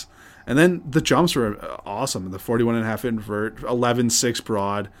 pounds. And then the jumps were awesome. The 41.5 invert, 11.6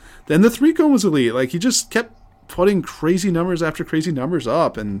 broad. Then the 3-cone was elite. Like, he just kept putting crazy numbers after crazy numbers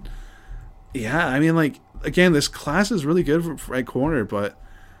up. And yeah, I mean, like, again, this class is really good for right corner, but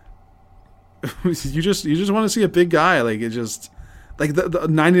you just want to see a big guy. Like, it just, like the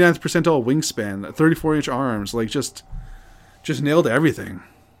 99th percentile wingspan, 34-inch arms, like just nailed everything.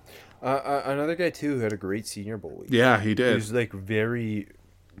 Another guy too who had a great Senior Bowl week. Yeah, he did. He was like very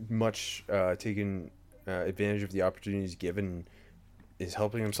much taking advantage of the opportunities given, is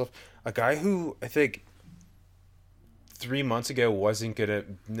helping himself. A guy who I think 3 months ago wasn't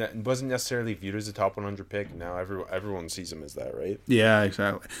necessarily viewed as a top 100 pick. Now everyone sees him as that, right? Yeah,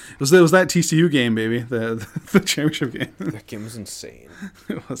 exactly. It was that TCU game, baby, the championship game. That game was insane.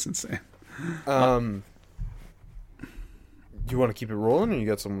 It was insane. Do you want to keep it rolling, or you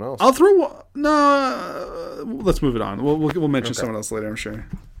got someone else? I'll throw no. Let's move it on. We'll mention someone else later, I'm sure.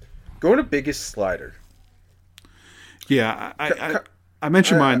 Going to biggest slider. Yeah, I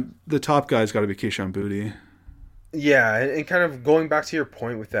mentioned mine. The top guy's got to be Kayshon Boutte. Yeah, and kind of going back to your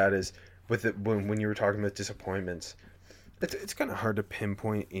point with that is with it when you were talking about disappointments, it's kind of hard to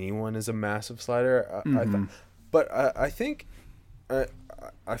pinpoint anyone as a massive slider. I think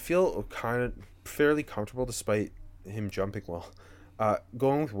I feel kind of fairly comfortable despite him jumping well.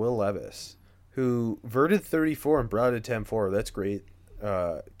 Going with Will Levis, who verted 34 and broaded 10.4. That's great.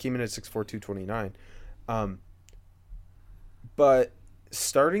 Came in at 6'4", 229. But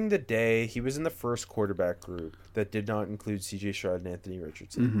starting the day, he was in the first quarterback group that did not include C.J. Stroud and Anthony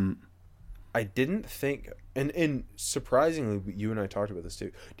Richardson. Mm-hmm. I didn't think, and surprisingly, you and I talked about this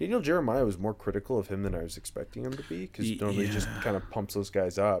too, Daniel Jeremiah was more critical of him than I was expecting him to be, because normally he just kind of pumps those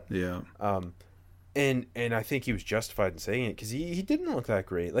guys up. Yeah. And I think he was justified in saying it, because he didn't look that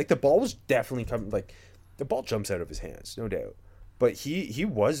great. Like, the ball was definitely coming, like, the ball jumps out of his hands, no doubt. But he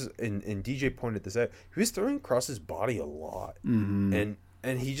was, and DJ pointed this out, he was throwing across his body a lot. Mm-hmm.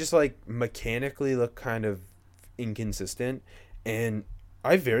 And he just, like, mechanically looked kind of inconsistent. And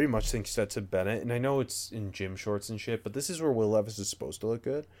I very much think Stetson Bennett, and I know it's in gym shorts and shit, but this is where Will Levis is supposed to look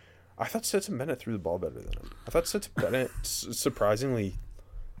good. I thought Stetson Bennett threw the ball better than him. I thought Stetson Bennett surprisingly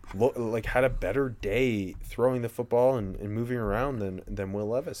had a better day throwing the football and moving around than Will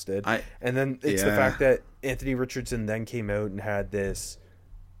Levis did. And then it's the fact that Anthony Richardson then came out and had this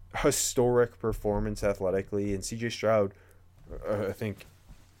historic performance athletically, and C.J. Stroud, I think,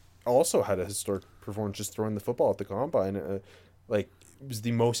 also had a historic performance just throwing the football at the combine. It was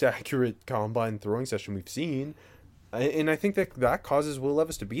the most accurate combine throwing session we've seen. And I think that causes Will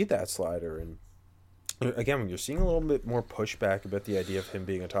Levis to be that slider. And again, when you're seeing a little bit more pushback about the idea of him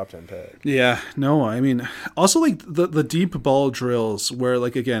being a top 10 pick. Yeah, no, I mean, also, like, the deep ball drills where,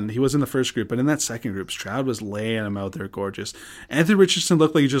 like, again, he was in the first group, but in that second group, Stroud was laying him out there gorgeous. Anthony Richardson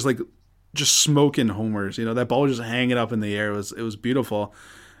looked like he just smoking homers. You know, that ball was just hanging up in the air. It was beautiful.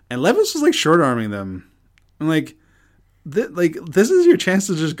 And Levis was, like, short-arming them. And, like, this is your chance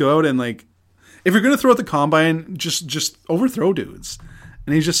to just go out and, like, if you're going to throw at the combine, just overthrow dudes.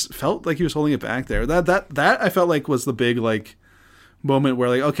 And he just felt like he was holding it back there. That I felt like was the big, like, moment where,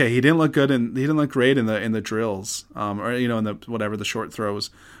 like, okay, he didn't look good and he didn't look great in the drills, or, you know, in the short throws,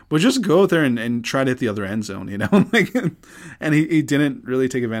 but just go out there and try to hit the other end zone, you know, like, and he didn't really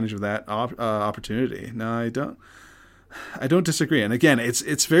take advantage of that opportunity. No, I don't disagree. And again,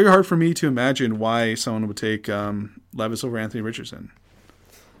 it's very hard for me to imagine why someone would take Levis over Anthony Richardson.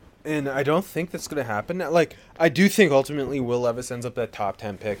 And I don't think that's going to happen. Like, I do think ultimately Will Levis ends up that top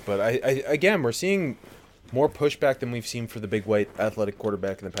 10 pick, but I again, we're seeing more pushback than we've seen for the big white athletic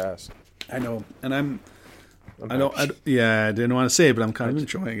quarterback in the past. I know, and I didn't want to say it, but I'm kind of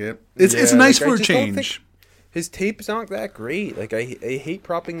enjoying it. It's nice for a change. His tape's not that great. Like, I hate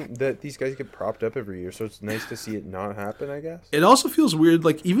propping that these guys get propped up every year, so it's nice to see it not happen, I guess. It also feels weird,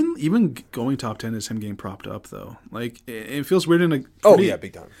 like, even going top 10 is him getting propped up, though. Like, it feels weird in a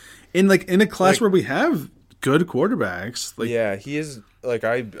big time. In a class where we have good quarterbacks. Like, yeah, he is. Like,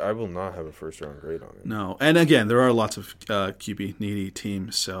 I will not have a first round grade on him. No, and again, there are lots of QB needy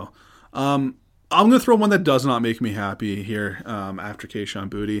teams, so I'm gonna throw one that does not make me happy here after Kayshon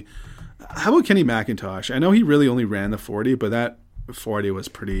Boutte. How about Kenny McIntosh? I know he really only ran the 40, but that 40 was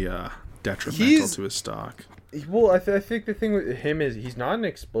pretty detrimental to his stock. Well, I think the thing with him is he's not an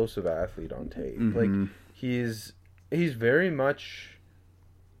explosive athlete on tape. Mm-hmm. Like he's very much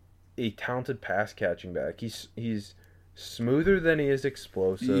a talented pass catching back. He's smoother than he is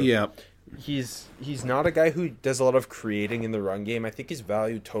explosive. Yeah. He's not a guy who does a lot of creating in the run game. I think his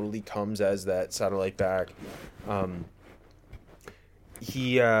value totally comes as that satellite back. But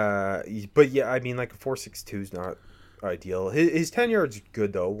yeah, I mean, like a 4.62 is not ideal. His 10 yards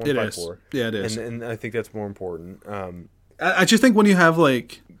good though. 154. It is. Yeah, it is. And I think that's more important. I just think when you have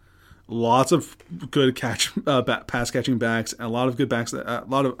like lots of good pass catching backs and a lot of good backs, a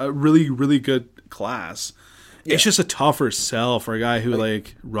lot of a really really good class. Yeah. It's just a tougher sell for a guy who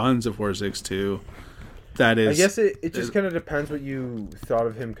like runs a 4.62. That is. I guess it just kind of depends what you thought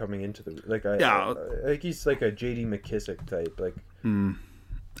of him coming into the like. I think he's like a J.D. McKissick type, like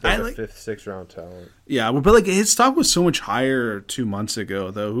a fifth, sixth round talent. Yeah, but like his stock was so much higher 2 months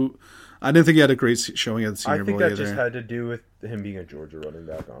ago, though. I didn't think he had a great showing at the Senior Bowl. I think that just had to do with him being a Georgia running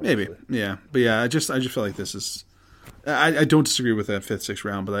back. Honestly. Maybe, yeah, but yeah, I just feel like this is. I don't disagree with that fifth, sixth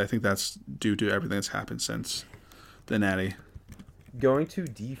round, but I think that's due to everything that's happened since the Natty. Going to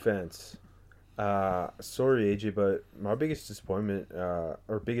defense. Sorry, AJ, but my biggest disappointment,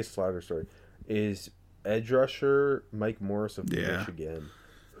 or biggest slider, is edge rusher Mike Morris of Michigan,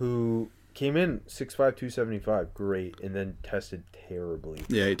 who came in 6'5", 275, great, and then tested terribly.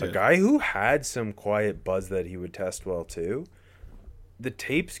 Yeah, he did. A guy who had some quiet buzz that he would test well too. The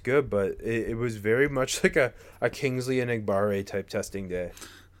tape's good, but it was very much like a Kingsley Enagbare type testing day.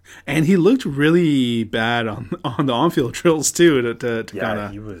 And he looked really bad on the on-field drills too. To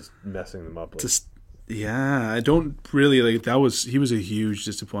he was messing them up. I don't really like that. He was a huge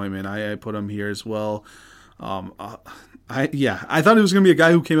disappointment. I put him here as well. I thought it was going to be a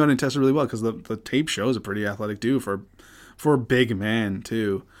guy who came out and tested really well because the tape shows a pretty athletic dude for a big man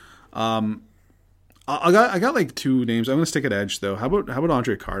too. I got like two names. I'm going to stick at edge though. How about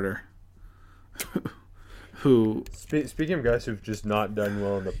Andre Carter? Who? Speaking of guys who've just not done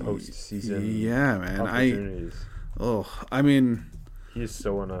well in the postseason, yeah, man. I mean, he is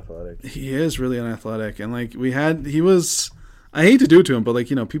so unathletic. He is really unathletic, and like I hate to do it to him, but like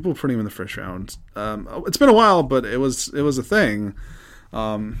people put him in the first round. It's been a while, but it was a thing.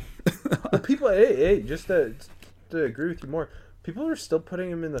 Well, people, hey, just to agree with you more, people are still putting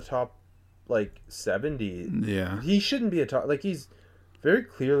him in the top like 70. Yeah, he shouldn't be a top. Like he's very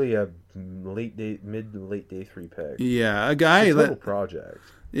clearly a mid to late day 3 pick. Yeah, a guy it's a total project.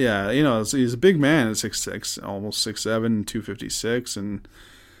 Yeah, he's a big man at 6'6", almost 6'7", 256, and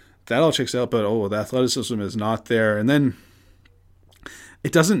that all checks out. But the athleticism is not there. And then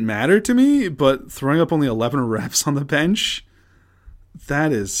it doesn't matter to me, but throwing up only 11 reps on the bench,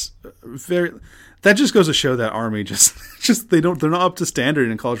 that is very. That just goes to show that Army just they're not up to standard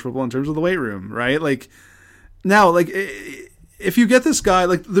in college football in terms of the weight room, right? Like now, like. If you get this guy,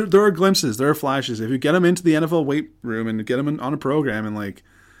 like there are glimpses, there are flashes. If you get him into the NFL weight room and get him on a program, and like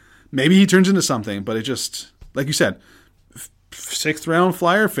maybe he turns into something, but it just like you said, 6th round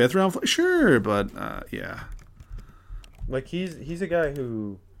flyer, 5th round flyer, sure, but yeah. Like he's a guy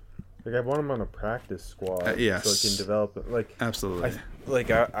who, like I want him on a practice squad, yes, so he can develop. Like absolutely,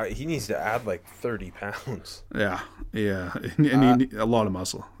 he needs to add like 30 pounds. Yeah, and he need a lot of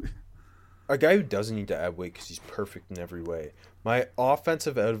muscle. A guy who doesn't need to add weight because he's perfect in every way. My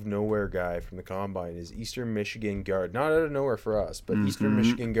offensive out-of-nowhere guy from the Combine is Eastern Michigan guard. Not out of nowhere for us, but Eastern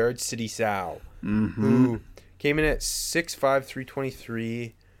Michigan guard Sidy Sow, who came in at 6'5",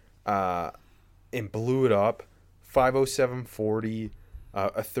 323, and blew it up. 5'07", 40, a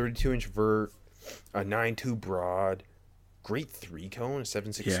 32-inch vert, a 9'2" broad, great 3-cone, a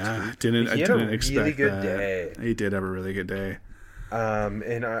 7'6". Yeah, I didn't expect really good that. Day. He did have a really good day.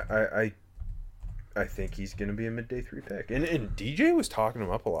 And I think he's going to be a mid-day 3 pick. And DJ was talking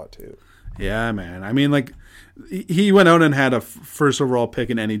him up a lot, too. Yeah, man. I mean, like, he went out and had a first overall pick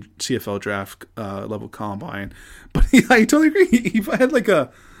in any CFL draft level combine. But I totally agree. He had, like,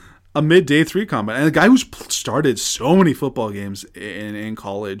 a mid-day 3 combine. And a guy who's started so many football games in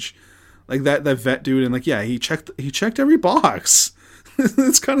college. Like, that vet dude. And, like, yeah, he checked every box.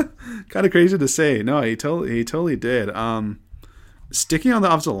 It's kind of crazy to say. No, he totally did. Sticking on the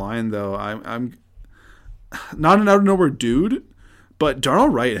offensive line, though, I'm not an out of nowhere dude, but Darnell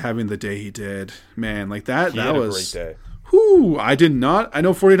Wright having the day he did, man, like that was a great day. Whoo! I did not. I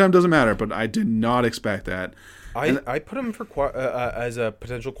know 40 time doesn't matter, but I did not expect that. I put him as a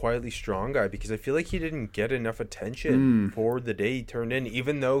potential quietly strong guy because I feel like he didn't get enough attention for the day he turned in,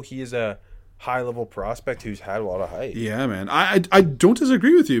 even though he is a high level prospect who's had a lot of hype. Yeah, man. I don't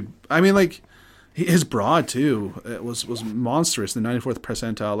disagree with you. I mean, like, His broad too, it was monstrous. The 94th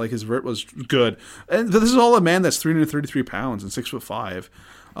percentile, like his vert was good, and this is all a man that's 333 pounds and 6'5".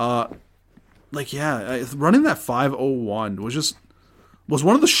 Running that 5:01 was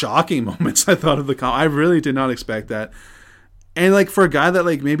one of the shocking moments I thought of the comp. I really did not expect that, and like for a guy that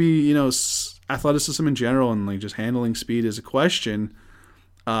like maybe athleticism in general and like just handling speed is a question.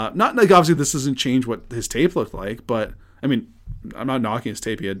 Not like obviously this doesn't change what his tape looked like, but I mean. I'm not knocking his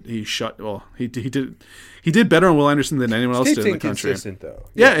tape. He did better on Will Anderson than anyone else did in the country. Inconsistent though.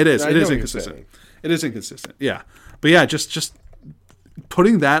 Yeah, it is. It is inconsistent. It is inconsistent. Yeah, but yeah, just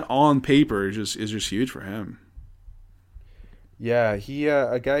putting that on paper is just huge for him. Yeah, he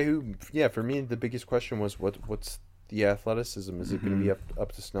a guy who for me the biggest question was what's the athleticism? Is it going to be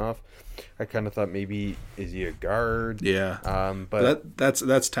up to snuff? I kind of thought maybe is he a guard? Yeah. But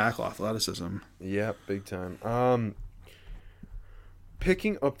that's tackle athleticism. Yeah, big time.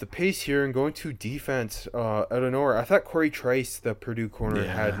 Picking up the pace here and going to defense out of nowhere. I thought Corey Trice, the Purdue corner,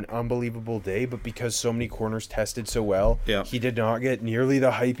 had an unbelievable day, but because so many corners tested so well, he did not get nearly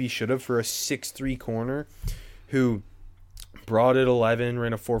the hype he should have for a 6'3" corner who brought it 11,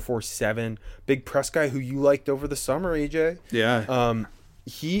 ran a 4.47. Big press guy who you liked over the summer, AJ. Yeah.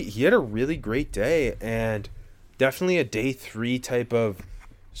 He had a really great day and definitely a day 3 type of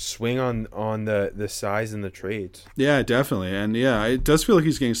swing on the size and the trades. Yeah, definitely. And yeah, it does feel like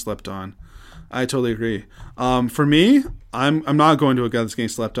he's getting slept on. I totally agree. For me, I'm not going to a guy that's getting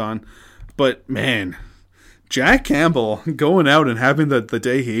slept on, but man, Jack Campbell going out and having the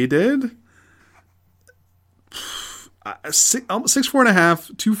day he did,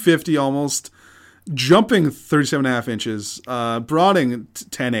 6'4.5", 250 almost, jumping 37.5 inches, broading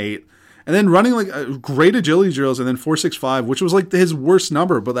 10.8. And then running like great agility drills and then 4.65, which was like his worst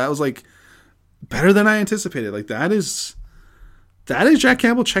number, but that was like better than I anticipated. Like that is Jack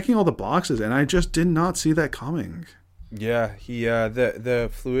Campbell checking all the boxes, and I just did not see that coming. Yeah, he the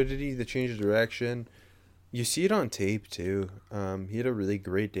fluidity, the change of direction, you see it on tape too. He had a really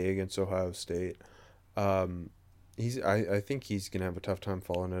great day against Ohio State. I think he's gonna have a tough time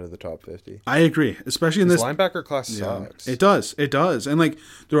falling out of the top 50. I agree, especially in this linebacker class sucks. It does, and like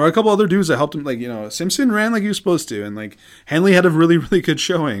there are a couple other dudes that helped him. Like Simpson ran like he was supposed to, and like Henley had a really really good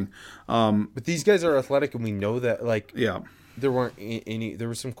showing. But these guys are athletic, and we know that. Like there weren't any. There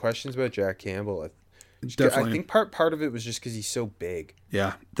were some questions about Jack Campbell. Definitely. I think part of it was just because he's so big.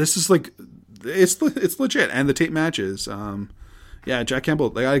 Yeah, this is like it's legit, and the tape matches. Jack Campbell.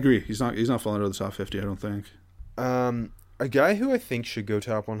 Like I agree, he's not falling out of the top 50. I don't think. A guy who I think should go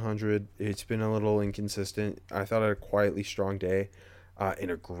top 100. It's been a little inconsistent. I thought I had a quietly strong day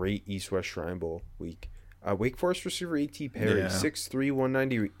in a great East-West Shrine Bowl week. Wake Forest receiver A.T. Perry, 6'3",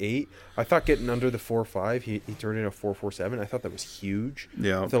 198. I thought getting under the 4.5, he turned in a 4.47. I thought that was huge.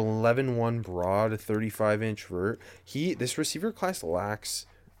 Yeah. With an 11-1 broad, a 35-inch vert. This receiver class lacks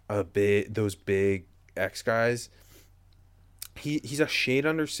those big X guys. He's a shade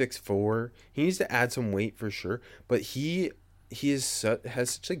under 6'4". He needs to add some weight for sure, but he has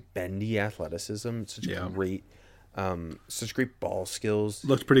such like bendy athleticism, such great ball skills.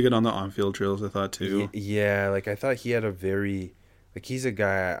 Looked pretty good on the on-field drills, I thought too. Yeah, like I thought he had a very he's a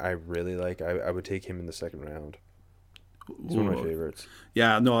guy I really like. I would take him in the second round. He's one of my favorites.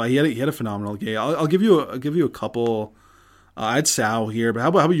 Yeah, no, he had a phenomenal game. I'll give you a couple. I had Sal here, but how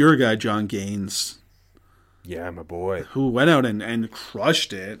about your guy John Gaines? Yeah, my boy. Who went out and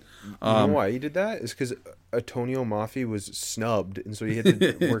crushed it. You know why he did that? It's because Antonio Mafi was snubbed, and so he had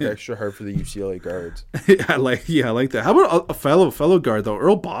to work extra hard for the UCLA guards. I like that. How about a fellow guard, though?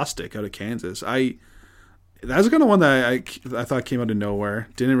 Earl Bostic out of Kansas. That's kind of one that I thought came out of nowhere.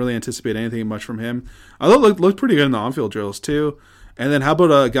 Didn't really anticipate anything much from him. I thought looked pretty good in the on-field drills, too. And then how about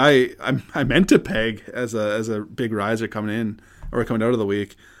a guy I meant to peg as a big riser coming out of the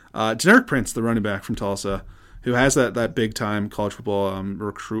week? Deneric Prince, the running back from Tulsa, who has that big time college football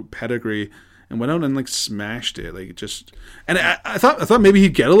recruit pedigree, and went out and like smashed it, like just. And I thought maybe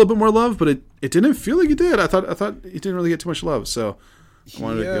he'd get a little bit more love, but it didn't feel like he did. I thought he didn't really get too much love, so I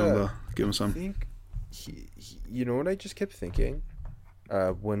wanted to give him some. I think you know what I just kept thinking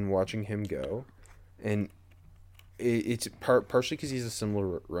when watching him go, and it's partially because he's a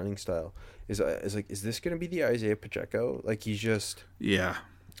similar running style. Is this going to be the Isaiah Pacheco? Like he's just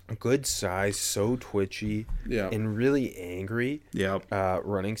good size, so twitchy, and really angry.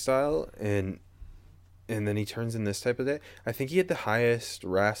 Running style, and then he turns in this type of day. I think he had the highest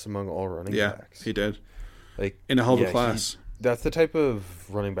RAS among all running backs. Yeah, he did. Like in a hell of a class. That's the type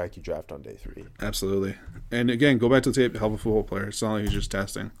of running back you draft on day 3. Absolutely. And again, go back to the tape. Hell of a football player. It's not like he's just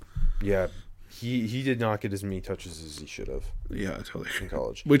testing. Yeah, He did not get as many touches as he should have Yeah, totally. in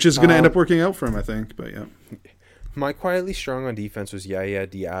college. Which is going to end up working out for him, I think. But yeah. My quietly strong on defense was Yaya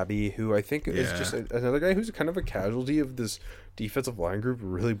Diaby, who I think is just another guy who's kind of a casualty of this defensive line group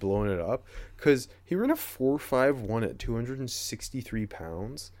really blowing it up, because he ran a 4.51 at 263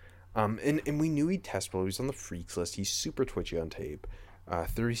 pounds. And we knew he'd test well. He was on the freaks list. He's super twitchy on tape.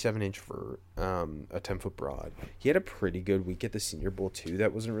 37-inch vert, a 10-foot broad. He had a pretty good week at the Senior Bowl too.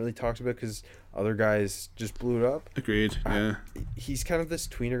 That wasn't really talked about because other guys just blew it up. Agreed. Yeah. He's kind of this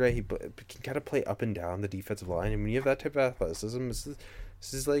tweener guy. He can kind of play up and down the defensive line, and when you have that type of athleticism, this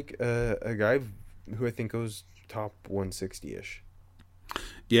is like a guy who I think goes top 160-ish.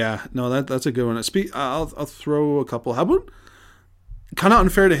 Yeah. No, that's a good one. I'll throw a couple. How about, kind of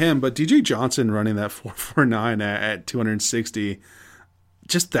unfair to him, but DJ Johnson running that 4.49 at 260.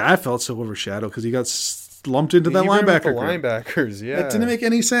 Just that felt so overshadowed because he got lumped into that linebacker. Linebackers, yeah. That didn't make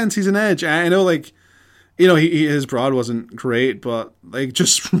any sense. He's an edge. I know, like, you know, his broad wasn't great, but like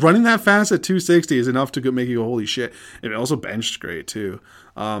just running that fast at 260 is enough to make you go, holy shit. And it also benched great too.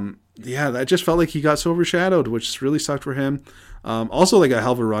 Yeah, that just felt like he got so overshadowed, which really sucked for him. Also, like a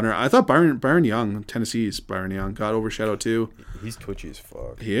hell of a runner. I thought Byron Young, Tennessee's Byron Young, got overshadowed too. He's twitchy as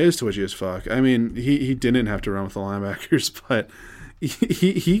fuck. He is twitchy as fuck. I mean, he didn't have to run with the linebackers, but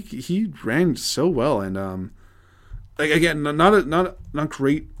he ran so well, and like again, not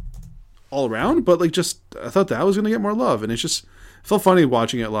great all around, but like just I thought that was gonna get more love, and it felt funny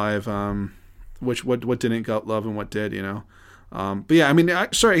watching it live. What didn't get love and what did, you know. But yeah, I mean,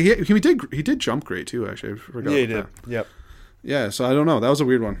 he did jump great too. Actually, I forgot. Yeah, he did. Yep. Yeah, so I don't know. That was a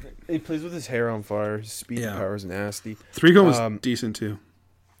weird one. He plays with his hair on fire. His speed and power is nasty. 3-cone was decent too.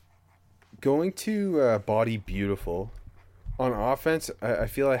 Going to Body Beautiful. On offense, I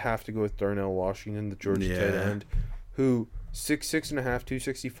feel I have to go with Darnell Washington, the Georgia tight end, who 6'6.5",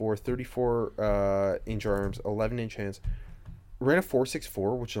 264, 34-inch arms, 11-inch hands. Ran a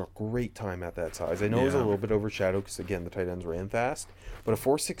 4.64, which is a great time at that size. I know it was a little bit overshadowed because, again, the tight ends ran fast. But a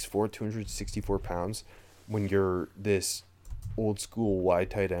 4.64, 264 pounds, when you're this old-school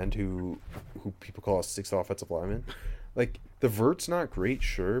wide tight end who people call a sixth offensive lineman, like, the vert's not great,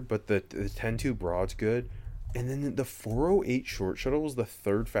 sure, but the 10.2 broad's good. And then the 4.08 short shuttle was the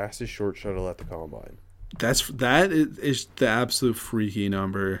third fastest short shuttle at the combine. That is the absolute freaky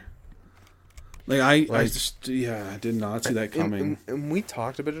number. I did not see that coming. And we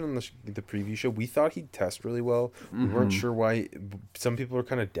talked about it on the preview show. We thought he'd test really well. We weren't sure why. Some people are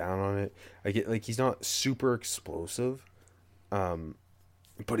kind of down on it. I get like he's not super explosive,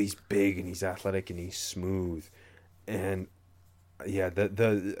 but he's big and he's athletic and he's smooth, and yeah,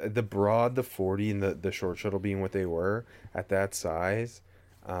 the broad, the 40, and the short shuttle being what they were at that size.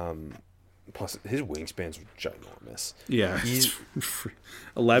 Plus, his wingspan's ginormous. Yeah, he's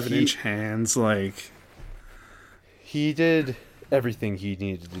 11-inch hands. Like, he did everything he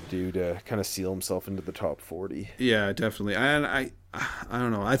needed to do to kind of seal himself into the top 40. Yeah, definitely. And I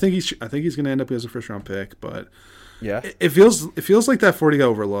don't know. I think he's going to end up as a first round pick, but yeah, it feels like that 40 got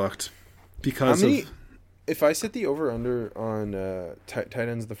overlooked because if I set the over under on tight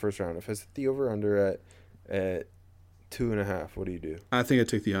ends of the first round, if I set the over under at 2.5, what do you do? I think I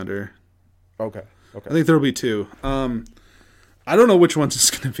take the under. Okay. I think there will be 2. I don't know which ones it's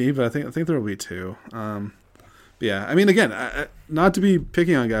going to be, but I think there will be 2. Yeah, I mean, again, not to be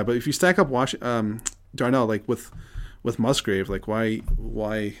picking on a guy, but if you stack up Darnell like with Musgrave, like why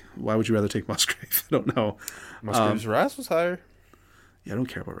would you rather take Musgrave? I don't know. Musgrave's RAS was higher. Yeah, I don't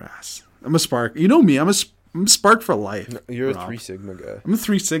care about RAS. I'm a Spark. You know me. I'm a Spark for life. No, you're a 3 Sigma guy. I'm a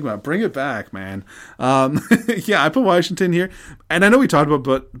 3 Sigma. Bring it back, man. Yeah, I put Washington here, and I know we talked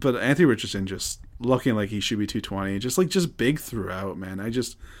about, but Anthony Richardson just looking like he should be 220, just big throughout, man. I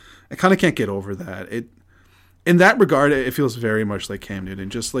kind of can't get over that. In that regard, it feels very much like Cam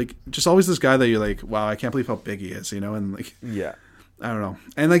Newton, just always this guy that you're like, wow, I can't believe how big he is, you know, and like, yeah, I don't know,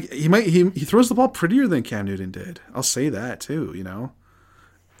 and like he throws the ball prettier than Cam Newton did. I'll say that too, you know.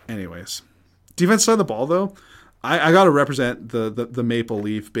 Anyways. Defense side of the ball, though, I got to represent the Maple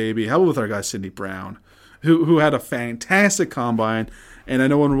Leaf, baby. How about with our guy, Sidney Brown, who had a fantastic combine. And I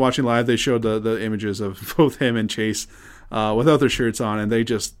know when we're watching live, they showed the images of both him and Chase without their shirts on, and they're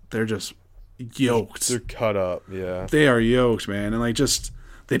just yoked. They're cut up, yeah. They are yoked, man. And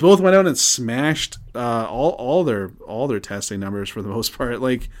they both went out and smashed all their testing numbers for the most part.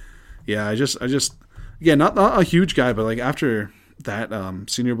 Like, yeah, I just again, not a huge guy, but like after that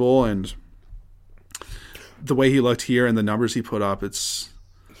Senior Bowl and the way he looked here and the numbers he put up, it's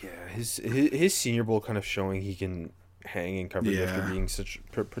his Senior Bowl kind of showing he can hanging coverage Yeah. after being such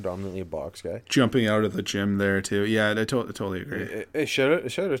predominantly a box guy. Jumping out of the gym there too. Yeah, I totally agree. Shout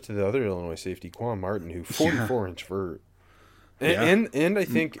out to the other Illinois safety, Quan Martin, who 44-inch vert. Yeah. And I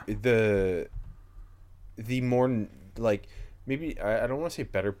think the more, like, maybe I don't want to say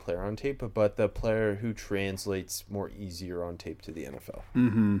better player on tape, but the player who translates more easier on tape to the NFL.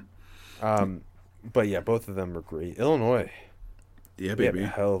 Mm-hmm. But yeah, both of them are great. Illinois, Yeah, we have baby. a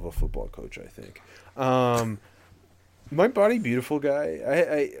hell of a football coach, I think. My Body Beautiful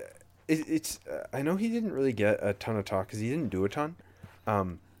guy, I know he didn't really get a ton of talk because he didn't do a ton.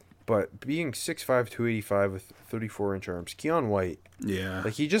 But being 6'5", 285 with 34-inch arms, Keon White, Yeah.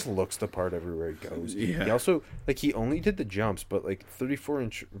 like, he just looks the part everywhere he goes. Yeah. He also, like, he only did the jumps, but, like,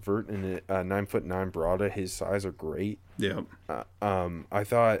 34-inch vert and a 9'9" broad at his size are great. Yeah. I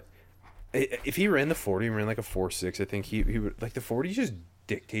thought if he ran the 40 and ran like a 4.6, I think he would, like, the 40 just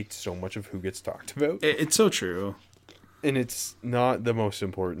dictates so much of who gets talked about. It's so true. And it's not the most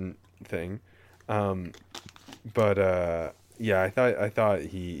important thing. But yeah, I thought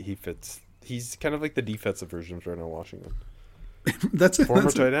he fits. He's kind of like the defensive version of Darnell Washington.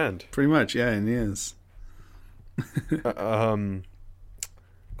 Former tight end. Pretty much, yeah, and he is. Going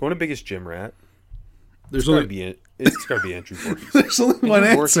to biggest gym rat. There's It's gotta be Andrew Voorhees. There's only one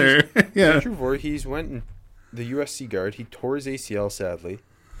Andrew answer. Yeah. Andrew Voorhees went in the USC guard. He tore his ACL, sadly.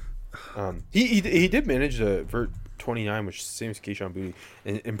 He did manage to vert 29, which is the same as Keyshawn Booty,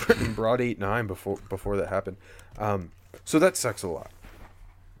 and brought 8'9" before that happened. So that sucks a lot.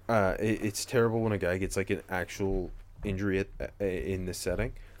 It's terrible when a guy gets like an actual injury in this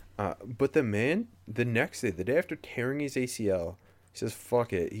setting. But the man, the next day, the day after tearing his ACL, he says,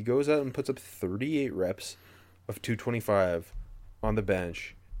 fuck it. He goes out and puts up 38 reps of 225 on the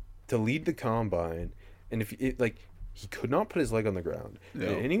bench to lead the combine. And he could not put his leg on the ground. No.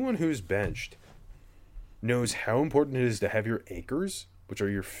 And anyone who's benched knows how important it is to have your anchors, which are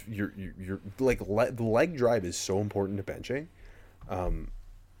your the leg drive is so important to benching.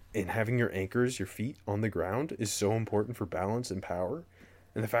 And having your anchors, your feet on the ground, is so important for balance and power.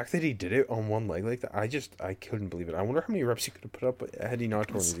 And the fact that he did it on one leg like that, I couldn't believe it. I wonder how many reps he could have put up had he not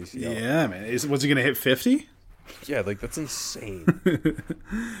torn his ACL. Yeah, man. Was he going to hit 50? Yeah, like, that's insane.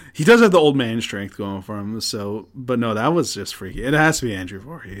 He does have the old man strength going for him. So, but no, that was just freaky. It has to be Andrew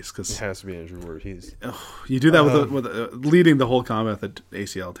Voorhees It because has to be Andrew Voorhees. you do that with leading the whole combat with the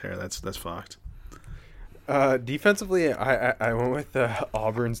ACL tear. That's fucked. Defensively, I went with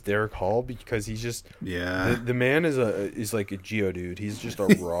Auburn's Derek Hall because he's just the man is like a Geodude. He's just a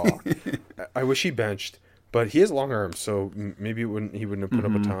rock. I wish he benched, but he has long arms, so maybe he wouldn't have put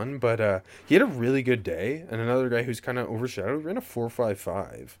up a ton. But he had a really good day, and another guy who's kind of overshadowed ran a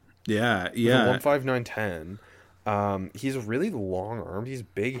 4.55. Yeah. 1.5910. He's really long armed. He's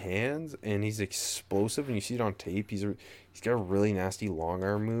big hands, and he's explosive. And you see it on tape. He's got a really nasty long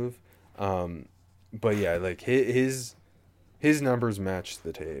arm move. But yeah, like his numbers match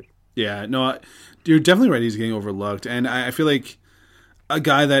the tape. Yeah, no, you're definitely right. He's getting overlooked, and I feel like a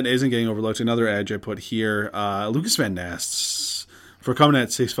guy that isn't getting overlooked. Another edge I put here, Lucas Van Ness, for coming at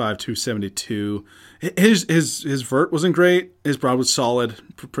 6'5", 272. His vert wasn't great. His broad was solid,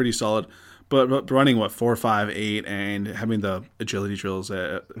 pretty solid, but running 4.58 and having the agility drills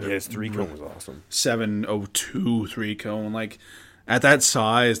at His 3-cone was awesome. 7.02 3-cone, like. At that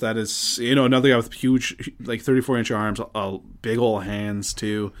size, that is, another guy with huge, like 34-inch arms, big old hands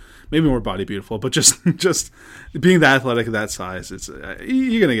too. Maybe more body beautiful, but just being that athletic at that size, it's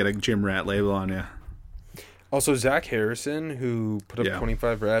you're gonna get a gym rat label on you. Also, Zach Harrison, who put up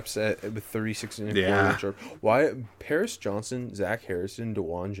 25 reps with 36 inch arms. Why Paris Johnson, Zach Harrison,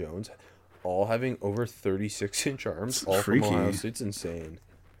 DeJuan Jones, all having over 36-inch arms, all freaky. from Ohio State's insane.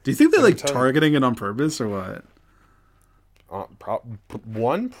 Do you think they're targeting it on purpose or what?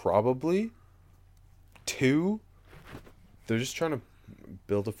 One, probably. Two, they're just trying to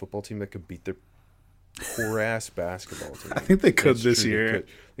build a football team that could beat their poor ass basketball team. I think they could this year.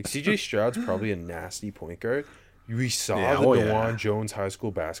 Like, CJ Stroud's probably a nasty point guard. We saw the DeJuan Jones high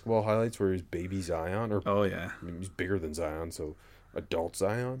school basketball highlights where he was baby Zion, or I mean, he's bigger than Zion, so adult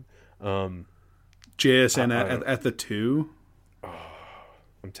Zion. JSN at the 2.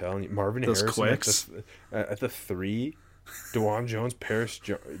 I'm telling you, Marvin Those Harrison quicks. at the 3. DeJuan Jones, Paris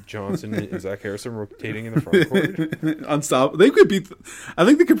Johnson, and Zach Harrison rotating in the front court. Unstoppable. They could beat. I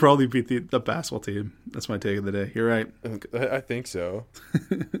think they could probably beat the basketball team. That's my take of the day. You're right. I think so.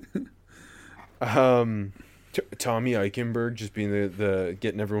 Tommy Eichenberg just being the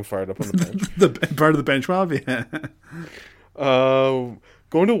getting everyone fired up on the bench. The part of the bench mob, yeah. Going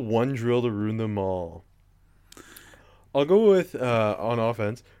to one drill to ruin them all. I'll go with on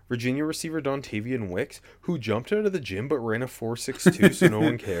offense. Virginia receiver Dontavian Wicks, who jumped out of the gym but ran a 4.62, so no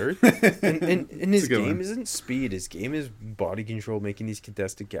one cared. And his game isn't speed. His game is body control, making these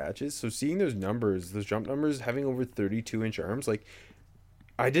contested catches. So seeing those numbers, those jump numbers, having over 32-inch arms, like,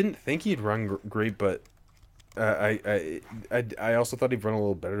 I didn't think he'd run great, but I also thought he'd run a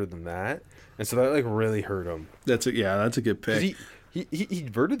little better than that. And so that, like, really hurt him. That's a good pick. He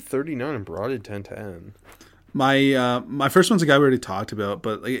verted 39 and broaded 10-10. My first one's a guy we already talked about,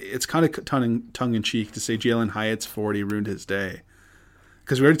 but like, it's kind of tongue in cheek to say Jalen Hyatt's 40 ruined his day,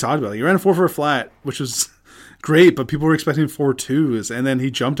 because we already talked about it. He ran a 4 for a flat, which was great, but people were expecting 4.2s, and then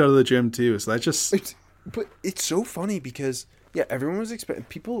he jumped out of the gym too. So that just but it's so funny because everyone was expecting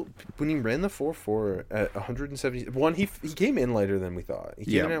people when he ran the 4.4 at 170. He came in lighter than we thought. He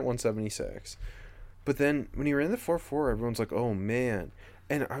came in at 176, but then when he ran the 4.4, everyone's like, oh man.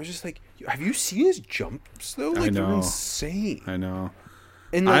 And I was just like, have you seen his jumps, though? Like, they're insane. I know.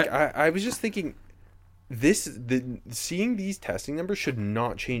 And, like, I was just thinking, seeing these testing numbers should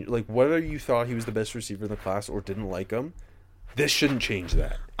not change. Like, whether you thought he was the best receiver in the class or didn't like him, this shouldn't change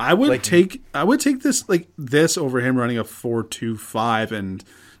that. I would take this over him running a 4.25 and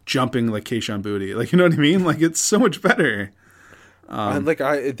jumping like Kayshon Boutte. Like, you know what I mean? Like, it's so much better.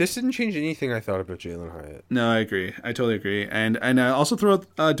 This didn't change anything I thought about Jalen Hyatt. No, I agree. I totally agree. And I also throw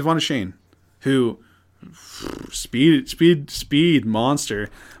out Devon Shane, who speed monster.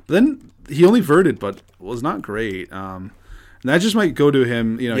 But then he only verted, but was not great. And that just might go to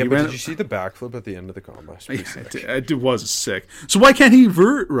him. You know, did you see the backflip at the end of the combine? It was sick. So why can't he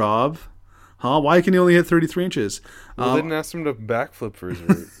vert, Rob? Huh? Why can he only hit 33 inches? Well, they didn't ask him to backflip for his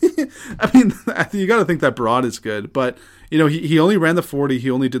vert. I mean, you got to think that broad is good, but you know, he only ran the 40.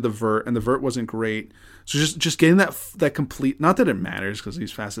 He only did the vert, and the vert wasn't great. So just getting that complete. Not that it matters because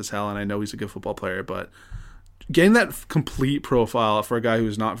he's fast as hell, and I know he's a good football player, but getting that complete profile for a guy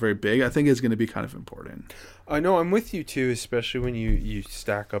who's not very big, I think is going to be kind of important. I know, I'm with you too, especially when you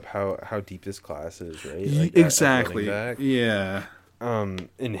stack up how deep this class is, right? Like exactly. Yeah. And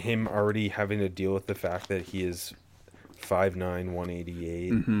him already having to deal with the fact that he is 5'9",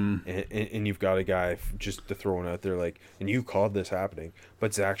 188, and you've got a guy just to throw out there, like, and you called this happening,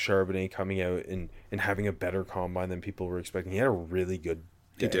 but Zach Charbonnet coming out and having a better combine than people were expecting. He had a really good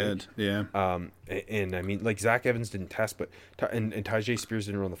day. He did, yeah. And I mean, like, Zach Evans didn't test, but and Tyjae Spears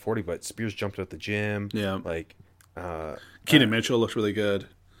didn't run the 40, but Spears jumped out the gym. Yeah. Like, Keenan Mitchell looked really good.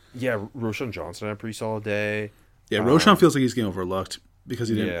 Yeah, Roshan Johnson had a pretty solid day. Yeah, Roshan feels like he's getting overlooked because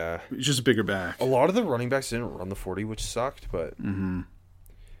he didn't. Yeah, he's just a bigger back. A lot of the running backs didn't run the 40, which sucked. But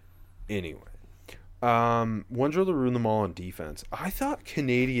anyway, one drill to ruin them all on defense. I thought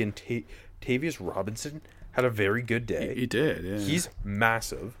Canadian Tavius Robinson had a very good day. He did. Yeah, he's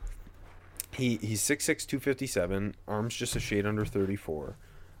massive. He's 6'6", 257. Arms just a shade under 34.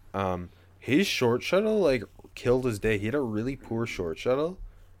 His short shuttle like killed his day. He had a really poor short shuttle,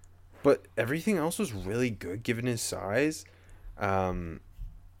 but everything else was really good given his size. And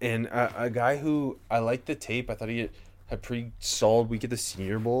a guy who I liked the tape. I thought he had pretty solid week at the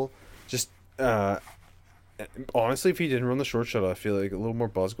Senior Bowl. Just honestly, if he didn't run the short shuttle, I feel like a little more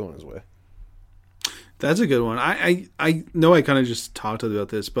buzz going his way. That's a good one. I know I kind of just talked about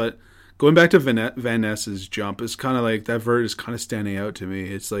this, but going back to Van Ness's jump, is kind of like that vert is kind of standing out to me.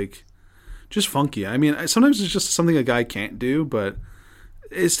 It's like just funky. I mean, sometimes it's just something a guy can't do, but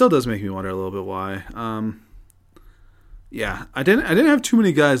it still does make me wonder a little bit why. Yeah, I didn't have too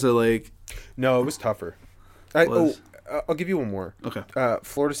many guys that like. No, it was tougher. I'll give you one more. Okay.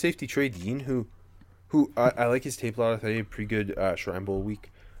 Florida safety Trey Dean, who I like his tape a lot. I thought he had a pretty good Shrine Bowl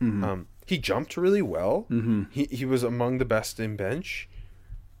week. He jumped really well. He was among the best in bench,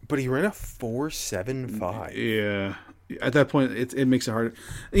 but he ran a 4.75. Yeah. At that point, it makes it harder.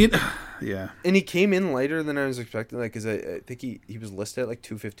 Yeah. And he came in lighter than I was expecting, like, because I think he was listed at like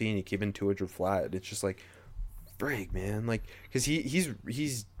 215. He came in 200 flat. It's just like, break, man. Like, because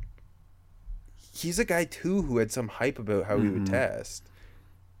he's a guy too who had some hype about how he would test.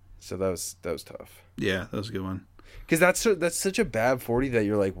 So that was tough. Yeah, that was a good one. Because that's such a bad 40 that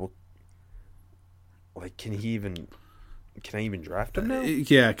you're like, well, like, can I even draft him now?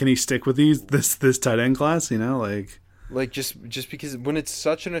 Yeah, can he stick with this tight end class? You know, like just because when it's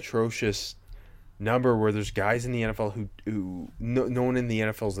such an atrocious number where there's guys in the NFL who no one in the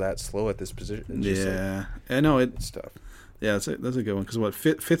NFL is that slow at this position. Yeah, I know it's tough. Yeah, that's a good one because what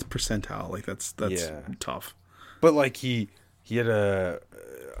fifth percentile? Like that's tough. But like he had a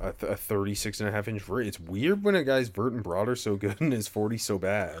 36.5-inch vert. It's weird when a guy's vert and broad are so good and his 40 so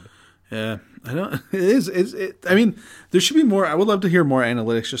bad. Yeah, I know it is. I mean, there should be more. I would love to hear more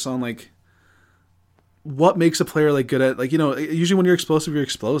analytics just on like what makes a player like good at, like, usually when you're explosive,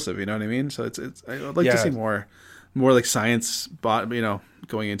 you know what I mean? So it's I'd like to see more like science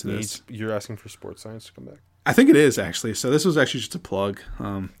going into this. You're asking for sports science to come back? I think it is, actually. So this was actually just a plug.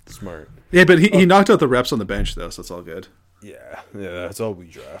 Smart. Yeah, but he knocked out the reps on the bench, though, so it's all good. Yeah, that's all we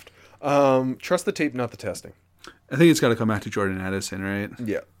draft. Trust the tape, not the testing. I think it's got to come back to Jordan Addison, right?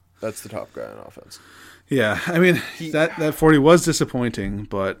 Yeah, that's the top guy on offense. Yeah, I mean, that 40 was disappointing,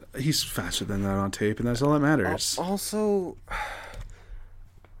 but he's faster than that on tape, and that's all that matters. Also,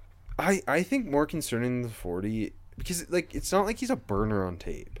 I think more concerning than the 40, because, like, it's not like he's a burner on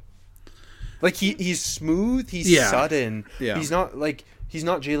tape. Like, he's smooth, he's sudden. Yeah. He's not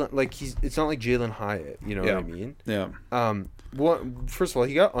Jalen, like, it's not like Jalen Hyatt, you know what I mean? Yeah. First of all,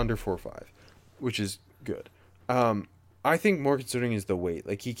 he got under 4.5, which is good. I think more concerning is the weight.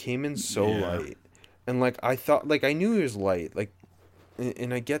 Like, he came in so light. And, like, I thought, like, I knew he was light. Like,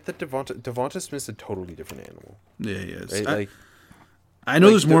 and I get that Devonta Smith's a totally different animal. Yeah, he is. Right? I know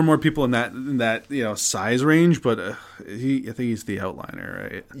there's more and more people in that size range, but I think he's the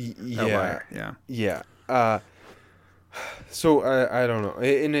outliner, right? Yeah. Outlier, yeah. So I don't know,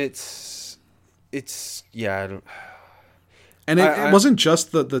 and it's I don't. And it wasn't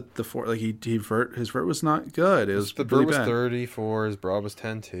just the four. Like his vert was not good. It was the vert was 34. His broad was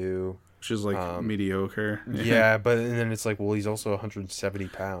 10.2. Which is like mediocre. Yeah, but and then it's like, well, he's also 170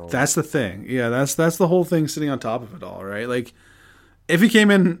 pounds. That's the thing. Yeah, that's the whole thing sitting on top of it all, right? Like, if he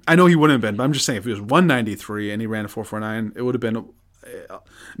came in, I know he wouldn't have been, but I'm just saying, if he was 193 and he ran a 4.49, it would have been. I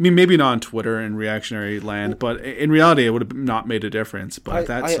mean, maybe not on Twitter and reactionary land, but in reality, it would have not made a difference. But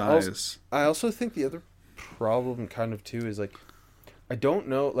that size, I also think the other problem, kind of too, is like, I don't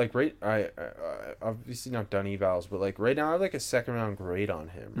know, like I obviously not done evals, but like right now I have like a second round grade on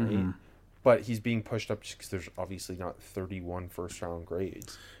him, right? Mm-hmm. But he's being pushed up just because there's obviously not 31 first round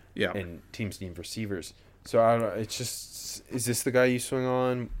grades. Yeah. And teams need receivers. So I don't know. It's just, is this the guy you swing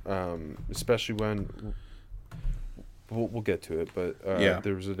on? Especially when we'll get to it, but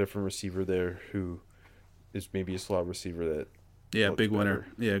there was a different receiver there who is maybe a slot receiver that. Yeah, big winner.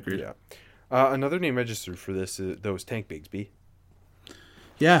 Yeah, agreed. Yeah. Another name I just threw for this though is Tank Bigsby.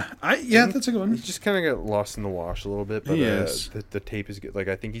 Yeah, that's a good one. He just kind of got lost in the wash a little bit, but the tape is good. Like,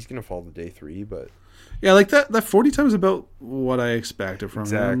 I think he's going to fall to day 3, but yeah, like that 40 times about what I expected from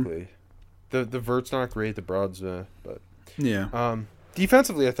him. Exactly. The vert's not great, the broad's but yeah.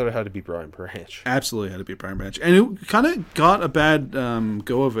 Defensively, I thought it had to be Brian Branch. Absolutely had to be Brian Branch, and it kind of got a bad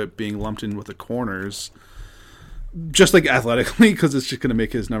go of it being lumped in with the corners, just like athletically, because it's just going to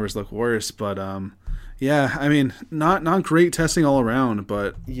make his numbers look worse. But yeah, I mean, not great testing all around,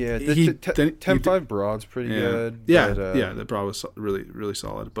 but yeah, the 10.5 broad's pretty good. Yeah, but, the broad was really, really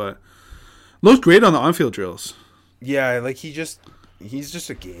solid, but looked great on the on-field drills. Yeah, like he's just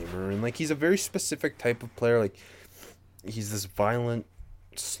a gamer, and like he's a very specific type of player. Like, he's this violent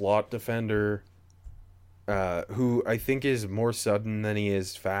slot defender, who I think is more sudden than he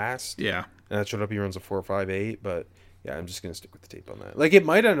is fast. Yeah, and that showed up. He runs a 4.58, but. Yeah, I'm just going to stick with the tape on that. Like, it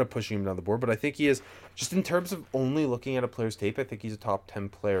might end up pushing him down the board, but I think he is, just in terms of only looking at a player's tape, I think he's a top 10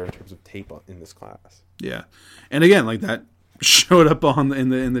 player in terms of tape in this class. Yeah. And again, like, that showed up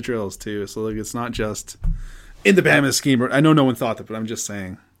in the drills, too. So, like, it's not just in the Bama scheme. I know no one thought that, but I'm just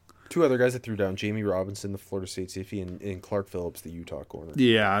saying. 2 other guys that threw down, Jamie Robinson, the Florida State safety, and Clark Phillips, the Utah corner.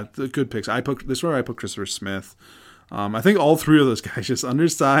 Yeah, the good picks. This is where I put Christopher Smith. I think all 3 of those guys just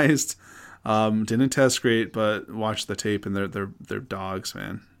undersized. Didn't test great, but watch the tape and they're dogs,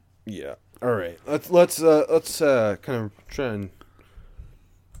 man. Yeah. All right. Let's kind of try and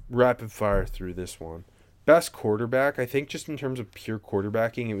rapid fire through this one. Best quarterback, I think, just in terms of pure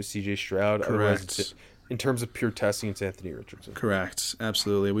quarterbacking, it was C.J. Stroud. Correct. In terms of pure testing, it's Anthony Richardson. Correct.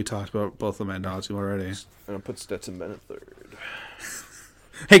 Absolutely. We talked about both of them ad nauseam already. I'm gonna put Stetson Bennett 3rd.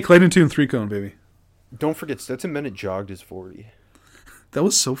 Hey, Clayton Tune 3-cone, baby. Don't forget, Stetson Bennett jogged his 40. That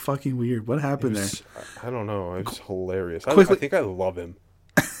was so fucking weird. What happened there? I don't know. It was hilarious. I think I love him.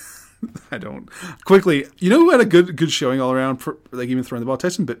 I don't. Quickly, you know who had a good showing all around, for, like, even throwing the ball?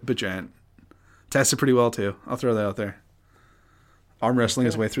 Tyson Bagent. Tested pretty well, too. I'll throw that out there. Arm wrestling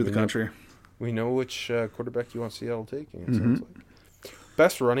his way through the country. We know which quarterback you want Seattle taking, it sounds like.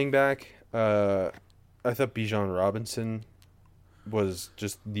 Best running back, I thought Bijan Robinson was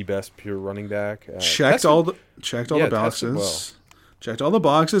just the best pure running back. Checked all the boxes. Well. Checked all the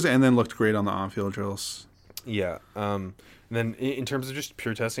boxes and then looked great on the on-field drills. Yeah. And then in terms of just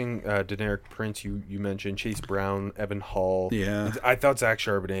pure testing, Deneric Prince, you mentioned, Chase Brown, Evan Hall. Yeah. I thought Zach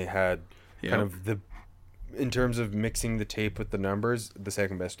Charbonnet had kind of in terms of mixing the tape with the numbers, the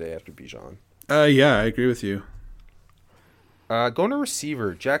second best day after Bijan. Yeah, I agree with you. Going to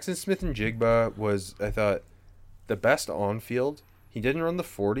receiver, Jackson Smith and Jigba was, I thought, the best on field. He didn't run the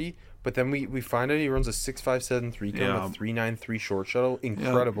 40, but then we find out he runs a 6.573 cone, a 3.93 short shuttle.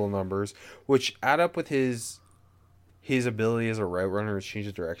 Incredible numbers, which add up with his ability as a route runner, his change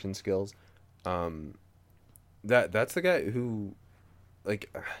of direction skills. That's the guy who,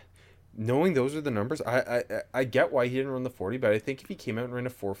 like, knowing those are the numbers, I get why he didn't run the 40, but I think if he came out and ran a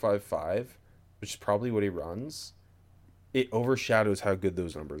 4.55, which is probably what he runs, it overshadows how good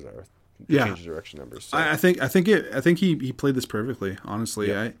those numbers are. Change of direction numbers. So. I think he played this perfectly. Honestly,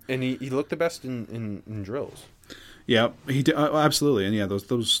 yeah. And he looked the best in drills. Yeah, he did, absolutely. And yeah,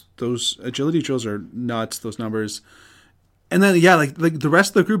 those agility drills are nuts. Those numbers, and then like the rest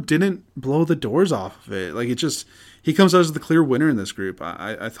of the group didn't blow the doors off of it. Like it just he comes out as the clear winner in this group.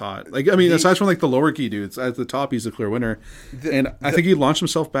 I thought aside from like the lower key dudes at the top, he's the clear winner, and I think he launched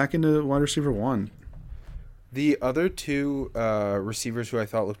himself back into wide receiver 1. The other two receivers who I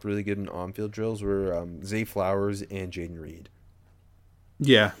thought looked really good in on-field drills were Zay Flowers and Jaden Reed.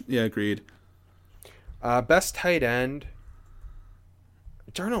 Yeah, agreed. Best tight end,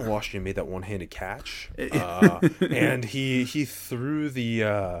 Darnell Washington made that one-handed catch, and he threw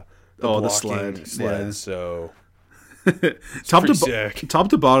the sled. Yeah. So top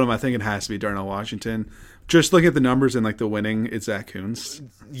to bottom, I think it has to be Darnell Washington. Just looking at the numbers and like the winning, it's Zach Kuntz.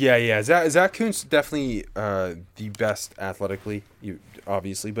 Yeah. Zach Kuntz definitely the best athletically,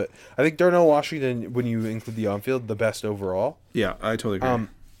 obviously, but I think Darnell Washington, when you include the on-field, the best overall. Yeah, I totally agree.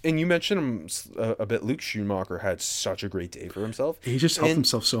 And you mentioned him a bit. Luke Schumacher had such a great day for himself. He just helped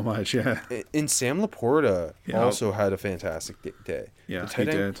himself so much, yeah. And Sam Laporta also had a fantastic day. Yeah, the tight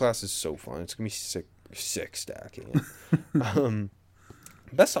end class is so fun. It's going to be sick stacking it.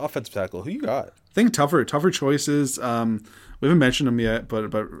 Best offensive tackle, who you got? I think tougher choices. We haven't mentioned them yet, but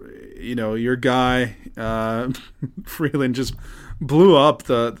your guy Freeland just blew up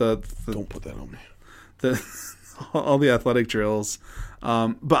the Don't put that on me. All the athletic drills.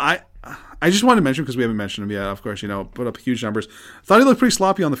 But I just wanted to mention, because we haven't mentioned him yet, of course, put up huge numbers. Thought he looked pretty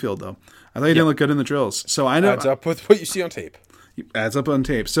sloppy on the field, though. I thought he didn't look good in the drills. So I know adds up with what you see on tape. Adds up on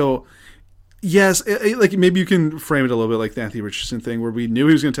tape. So yes, like maybe you can frame it a little bit like the Anthony Richardson thing, where we knew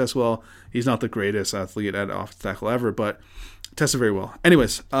he was going to test well. He's not the greatest athlete at offensive tackle ever, but tested very well.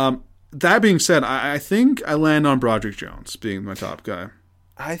 Anyways, that being said, I think I land on Broderick Jones being my top guy.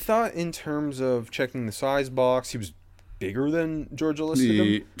 I thought in terms of checking the size box, he was bigger than Georgia listed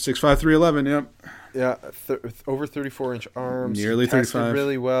him. 6'5", 311, yep. Yeah, over 34-inch arms. Nearly 35.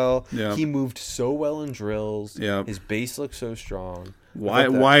 Really well. Yep. He moved so well in drills. Yep. His base looked so strong.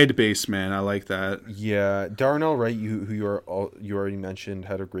 Wide base, man. I like that. Yeah, Darnell Wright, who you already mentioned,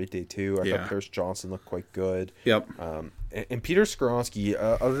 had a great day too. I thought Paris Johnson looked quite good. Yep. And Peter Skoronsky,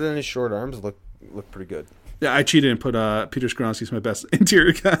 other than his short arms, looked pretty good. Yeah, I cheated and put Peter Skoronsky as my best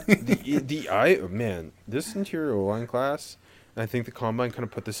interior guy. This interior line class, and I think the Combine kind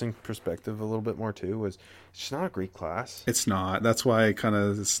of put this in perspective a little bit more too, it's just not a great class. It's not. That's why I kind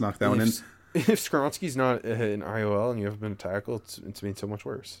of snuck that one in. If Skoronsky's not an IOL and you haven't been a tackle, it's made so much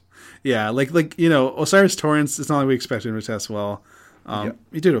worse. Yeah, like Osiris Torrance, it's not like we expected him to test well.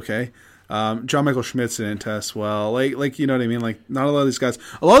 He did okay. John Michael Schmitz didn't test well. Like you know what I mean? Like not a lot of these guys.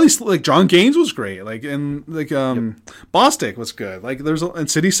 A lot of these, like John Gaines was great. Bostic was good. Like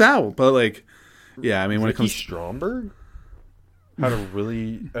and City Sowell, but when it comes Stromberg had a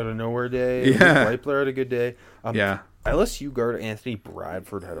really out of nowhere day. Yeah, Reipler had a good day. LSU guard Anthony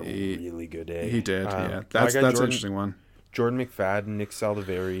Bradford had a really good day. He did. That's an interesting one. Jordan McFadden, Nick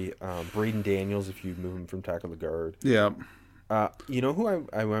Saldivari, Braden Daniels if you move him from tackle to guard. Yeah. You know who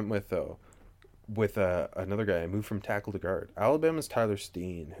I went with though? With another guy. I moved from tackle to guard. Alabama's Tyler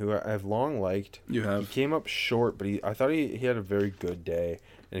Steen, who I've long liked. You have. He came up short, but I thought he had a very good day.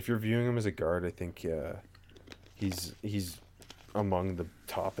 And if you're viewing him as a guard, I think he's among the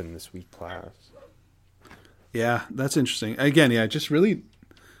top in this week class. Yeah, that's interesting. Again, just really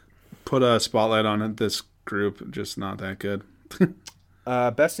put a spotlight on this group. Just not that good.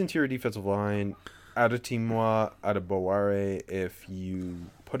 Best interior defensive line. Adetimoa Adebaware, if you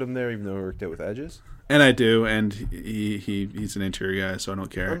put him there, even though he worked out with edges. And I do, and he's an interior guy, so I don't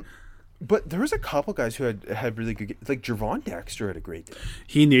care. But there was a couple guys who had really good, like Javon Dexter had a great day.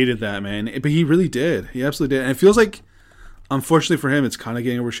 He needed that, man. But he really did. He absolutely did. And it feels like, unfortunately for him, it's kind of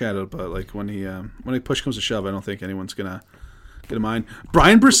getting overshadowed. But like when push comes to shove, I don't think anyone's gonna get in mind.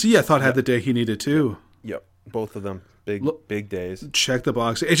 Brian Bresee, I thought had the day he needed too. Yep, both of them. Big days. Check the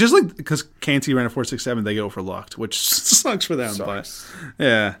box. It's just like because Canty ran a 4.67, they get overlooked, which sucks for them. Sucks.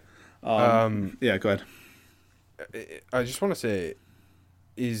 But yeah, go ahead. I just want to say,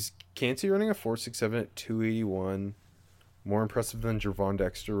 is Canty running a 4.67 at 281 More impressive than Javon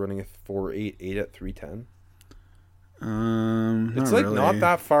Dexter running a 4.88 at 310? It's not really. not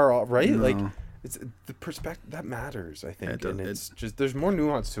that far off, right? No. Like, it's the perspective that matters, I think. Yeah, and it's just, there's more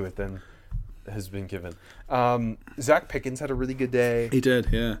nuance to it than has been given. Zach Pickens had a really good day. He did,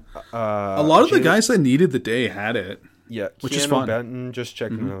 yeah. A lot of the guys that needed the day had it. Yeah, which is Keanu fun. Benton just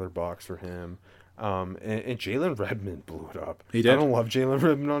checking another box for him. And Jalen Redmond blew it up. He did. I don't love Jalen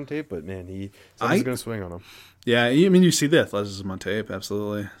Redmond on tape, but man, someone's going to swing on him. Yeah, I mean, you see the athleticism on tape,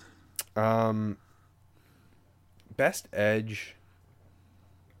 absolutely. Best edge.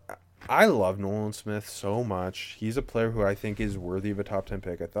 I love Nolan Smith so much. He's a player who I think is worthy of a top 10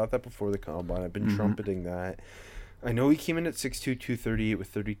 pick. I thought that before the combine. I've been trumpeting that. I know he came in at 6'2", 238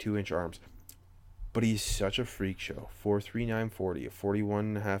 with 32-inch arms, but he's such a freak show. 4'3", 940, a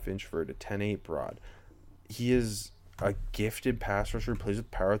 41.5-inch vert, a 10.8 broad. He is a gifted pass rusher who plays with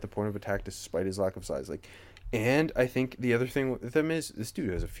power at the point of attack despite his lack of size. And I think the other thing with him is this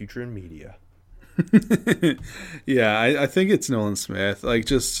dude has a future in media. Yeah, I think it's Nolan Smith.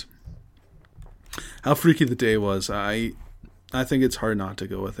 Just how freaky the day was. I think it's hard not to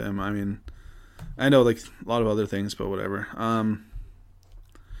go with him. I mean, I know a lot of other things, but whatever.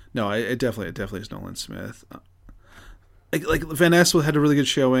 No, it definitely is Nolan Smith. Van Ness had a really good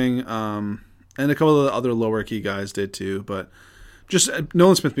showing, and a couple of the other lower key guys did too. But just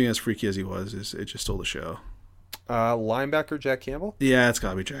Nolan Smith being as freaky as he was, it just stole the show. Linebacker Jack Campbell. Yeah, it's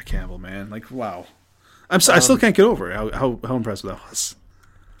gotta be Jack Campbell, man. Wow, I still can't get over it, how impressive that was.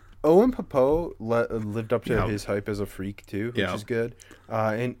 Owen Popo lived up to his hype as a freak too, which is good.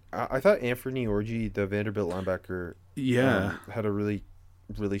 And I thought Anthony Orji, the Vanderbilt linebacker, had a really,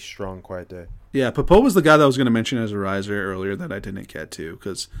 really strong quiet day. Yeah, Popo was the guy that I was going to mention as a riser earlier that I didn't get to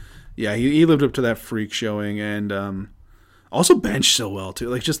because, he lived up to that freak showing and also benched so well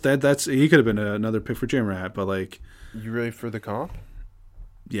too. That's he could have been another pick for Jim Rat, but you ready for the comp?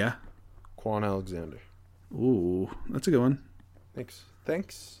 Yeah, Quan Alexander. Ooh, that's a good one. Thanks.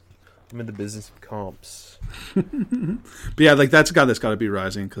 I'm in the business of comps. But that's a guy that's got to be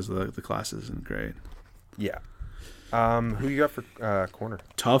rising because the class isn't great. Yeah. Who you got for corner?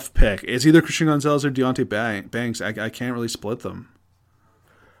 Tough pick. It's either Christian Gonzalez or Deontay Banks. I can't really split them.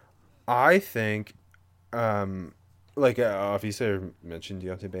 I think, obviously I mentioned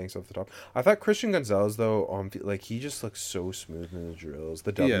Deontay Banks off the top. I thought Christian Gonzalez though, he just looks so smooth in the drills.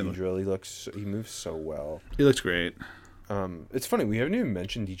 The W drill, he moves so well. He looks great. It's funny we haven't even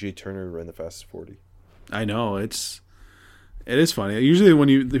mentioned DJ Turner who ran the fastest 40. I know it is funny. Usually when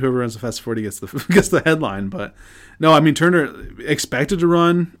whoever runs the fastest 40 gets the headline, but no, I mean Turner expected to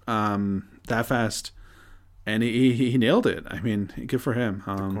run that fast, and he nailed it. I mean, good for him.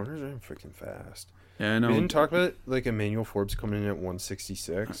 The corners are freaking fast. Yeah, I know. We didn't talk about Emmanuel Forbes coming in at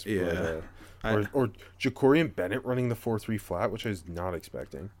 166. Yeah. Or Jacorian Bennett running the 4.3 flat, which I was not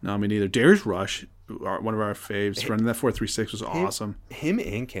expecting. No, I mean neither. Darius Rush, one of our faves, running that 4.36 was awesome. Him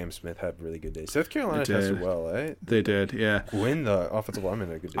and Cam Smith had really good days. South Carolina tested well, eh? They did, yeah. Gwynn, the offensive lineman,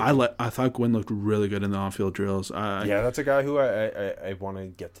 had a good day. I thought Gwynn looked really good in the on-field drills. That's a guy who I want to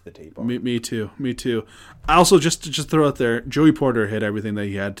get to the tape on. Me too. I also just throw out there, Joey Porter hit everything that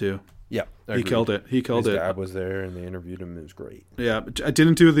he had to. Yeah, he killed it. His dad was there, and they interviewed him. It was great. Yeah, I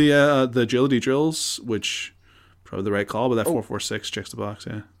didn't do the agility drills, which probably the right call, but that 4.46 checks the box.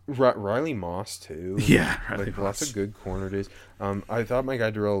 Yeah, Riley Moss too. Yeah, Riley Moss. Lots of good corner days. I thought my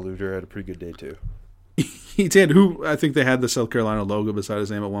guy Darrell Luter had a pretty good day too. He did. Who I think they had the South Carolina logo beside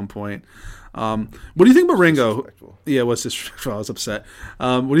his name at one point. What do you think about Ringo? Yeah, what's disrespectful? I was upset.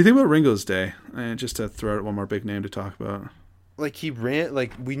 What do you think about Ringo's day? And just to throw out one more big name to talk about. He ran,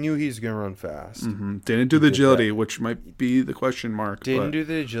 we knew he was going to run fast. Mm-hmm. Didn't do the agility, which might be the question mark. Didn't do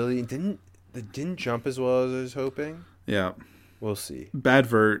the agility. Didn't jump as well as I was hoping. Yeah. We'll see. Bad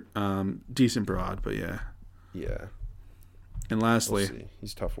vert, decent broad, but yeah. Yeah. And lastly. We'll see.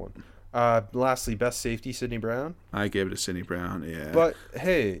 He's a tough one. Lastly, best safety, Sidney Brown. I gave it to Sidney Brown, yeah. But,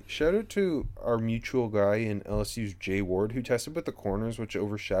 hey, shout out to our mutual guy in LSU's Jay Ward, who tested with the corners, which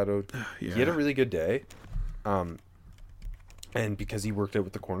overshadowed. Yeah. He had a really good day. And because he worked out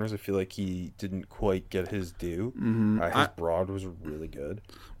with the corners, I feel like he didn't quite get his due. Mm-hmm. His broad was really good.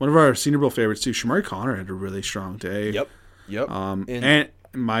 One of our Senior Bowl favorites, too, Shamari Connor had a really strong day. Yep. And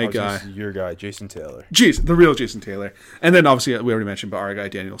my guy. Your guy, Jason Taylor. Jeez, the real Jason Taylor. And then, obviously, we already mentioned, but our guy,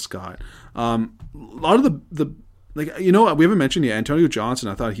 Daniel Scott. A lot of the we haven't mentioned yet, Antonio Johnson,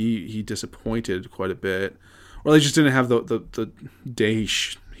 I thought he disappointed quite a bit. Or they just didn't have the day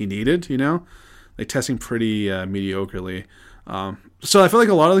he needed, testing pretty mediocrely. So I feel like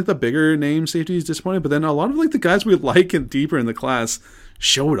a lot of the bigger name safeties disappointed, but then a lot of the guys we like and deeper in the class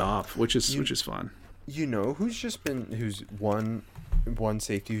showed up, which is fun. You know who's one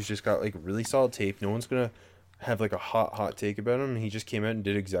safety who's just got like really solid tape. No one's gonna have like a hot take about him. He just came out and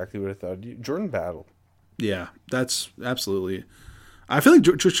did exactly what I thought. Jordan Battle. Yeah, that's absolutely. I feel like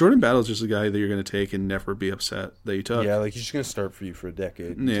Jordan Battle is just a guy that you're going to take and never be upset that you took. Yeah, like he's just gonna start for you for a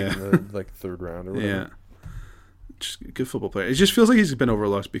decade. Yeah, like third round or whatever. Yeah, just a good football player. It just feels like he's been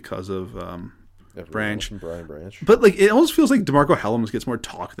overlooked because of Branch. Brian Branch. But like it almost feels like DeMarco Helms gets more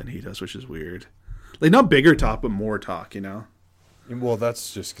talk than he does, which is weird. Like not bigger talk, but more talk. You know. Well,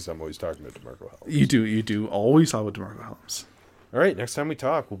 that's just because I'm always talking about DeMarco Helms. You do always talk about DeMarco Helms. All right, next time we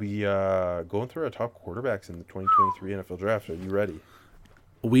talk, we'll be going through our top quarterbacks in the 2023 NFL Draft. Are you ready?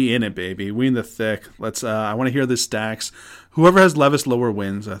 We in it, baby. We in the thick. Let's. I want to hear the stacks. Whoever has Levis lower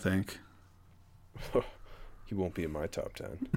wins, I think. He won't be in my top 10.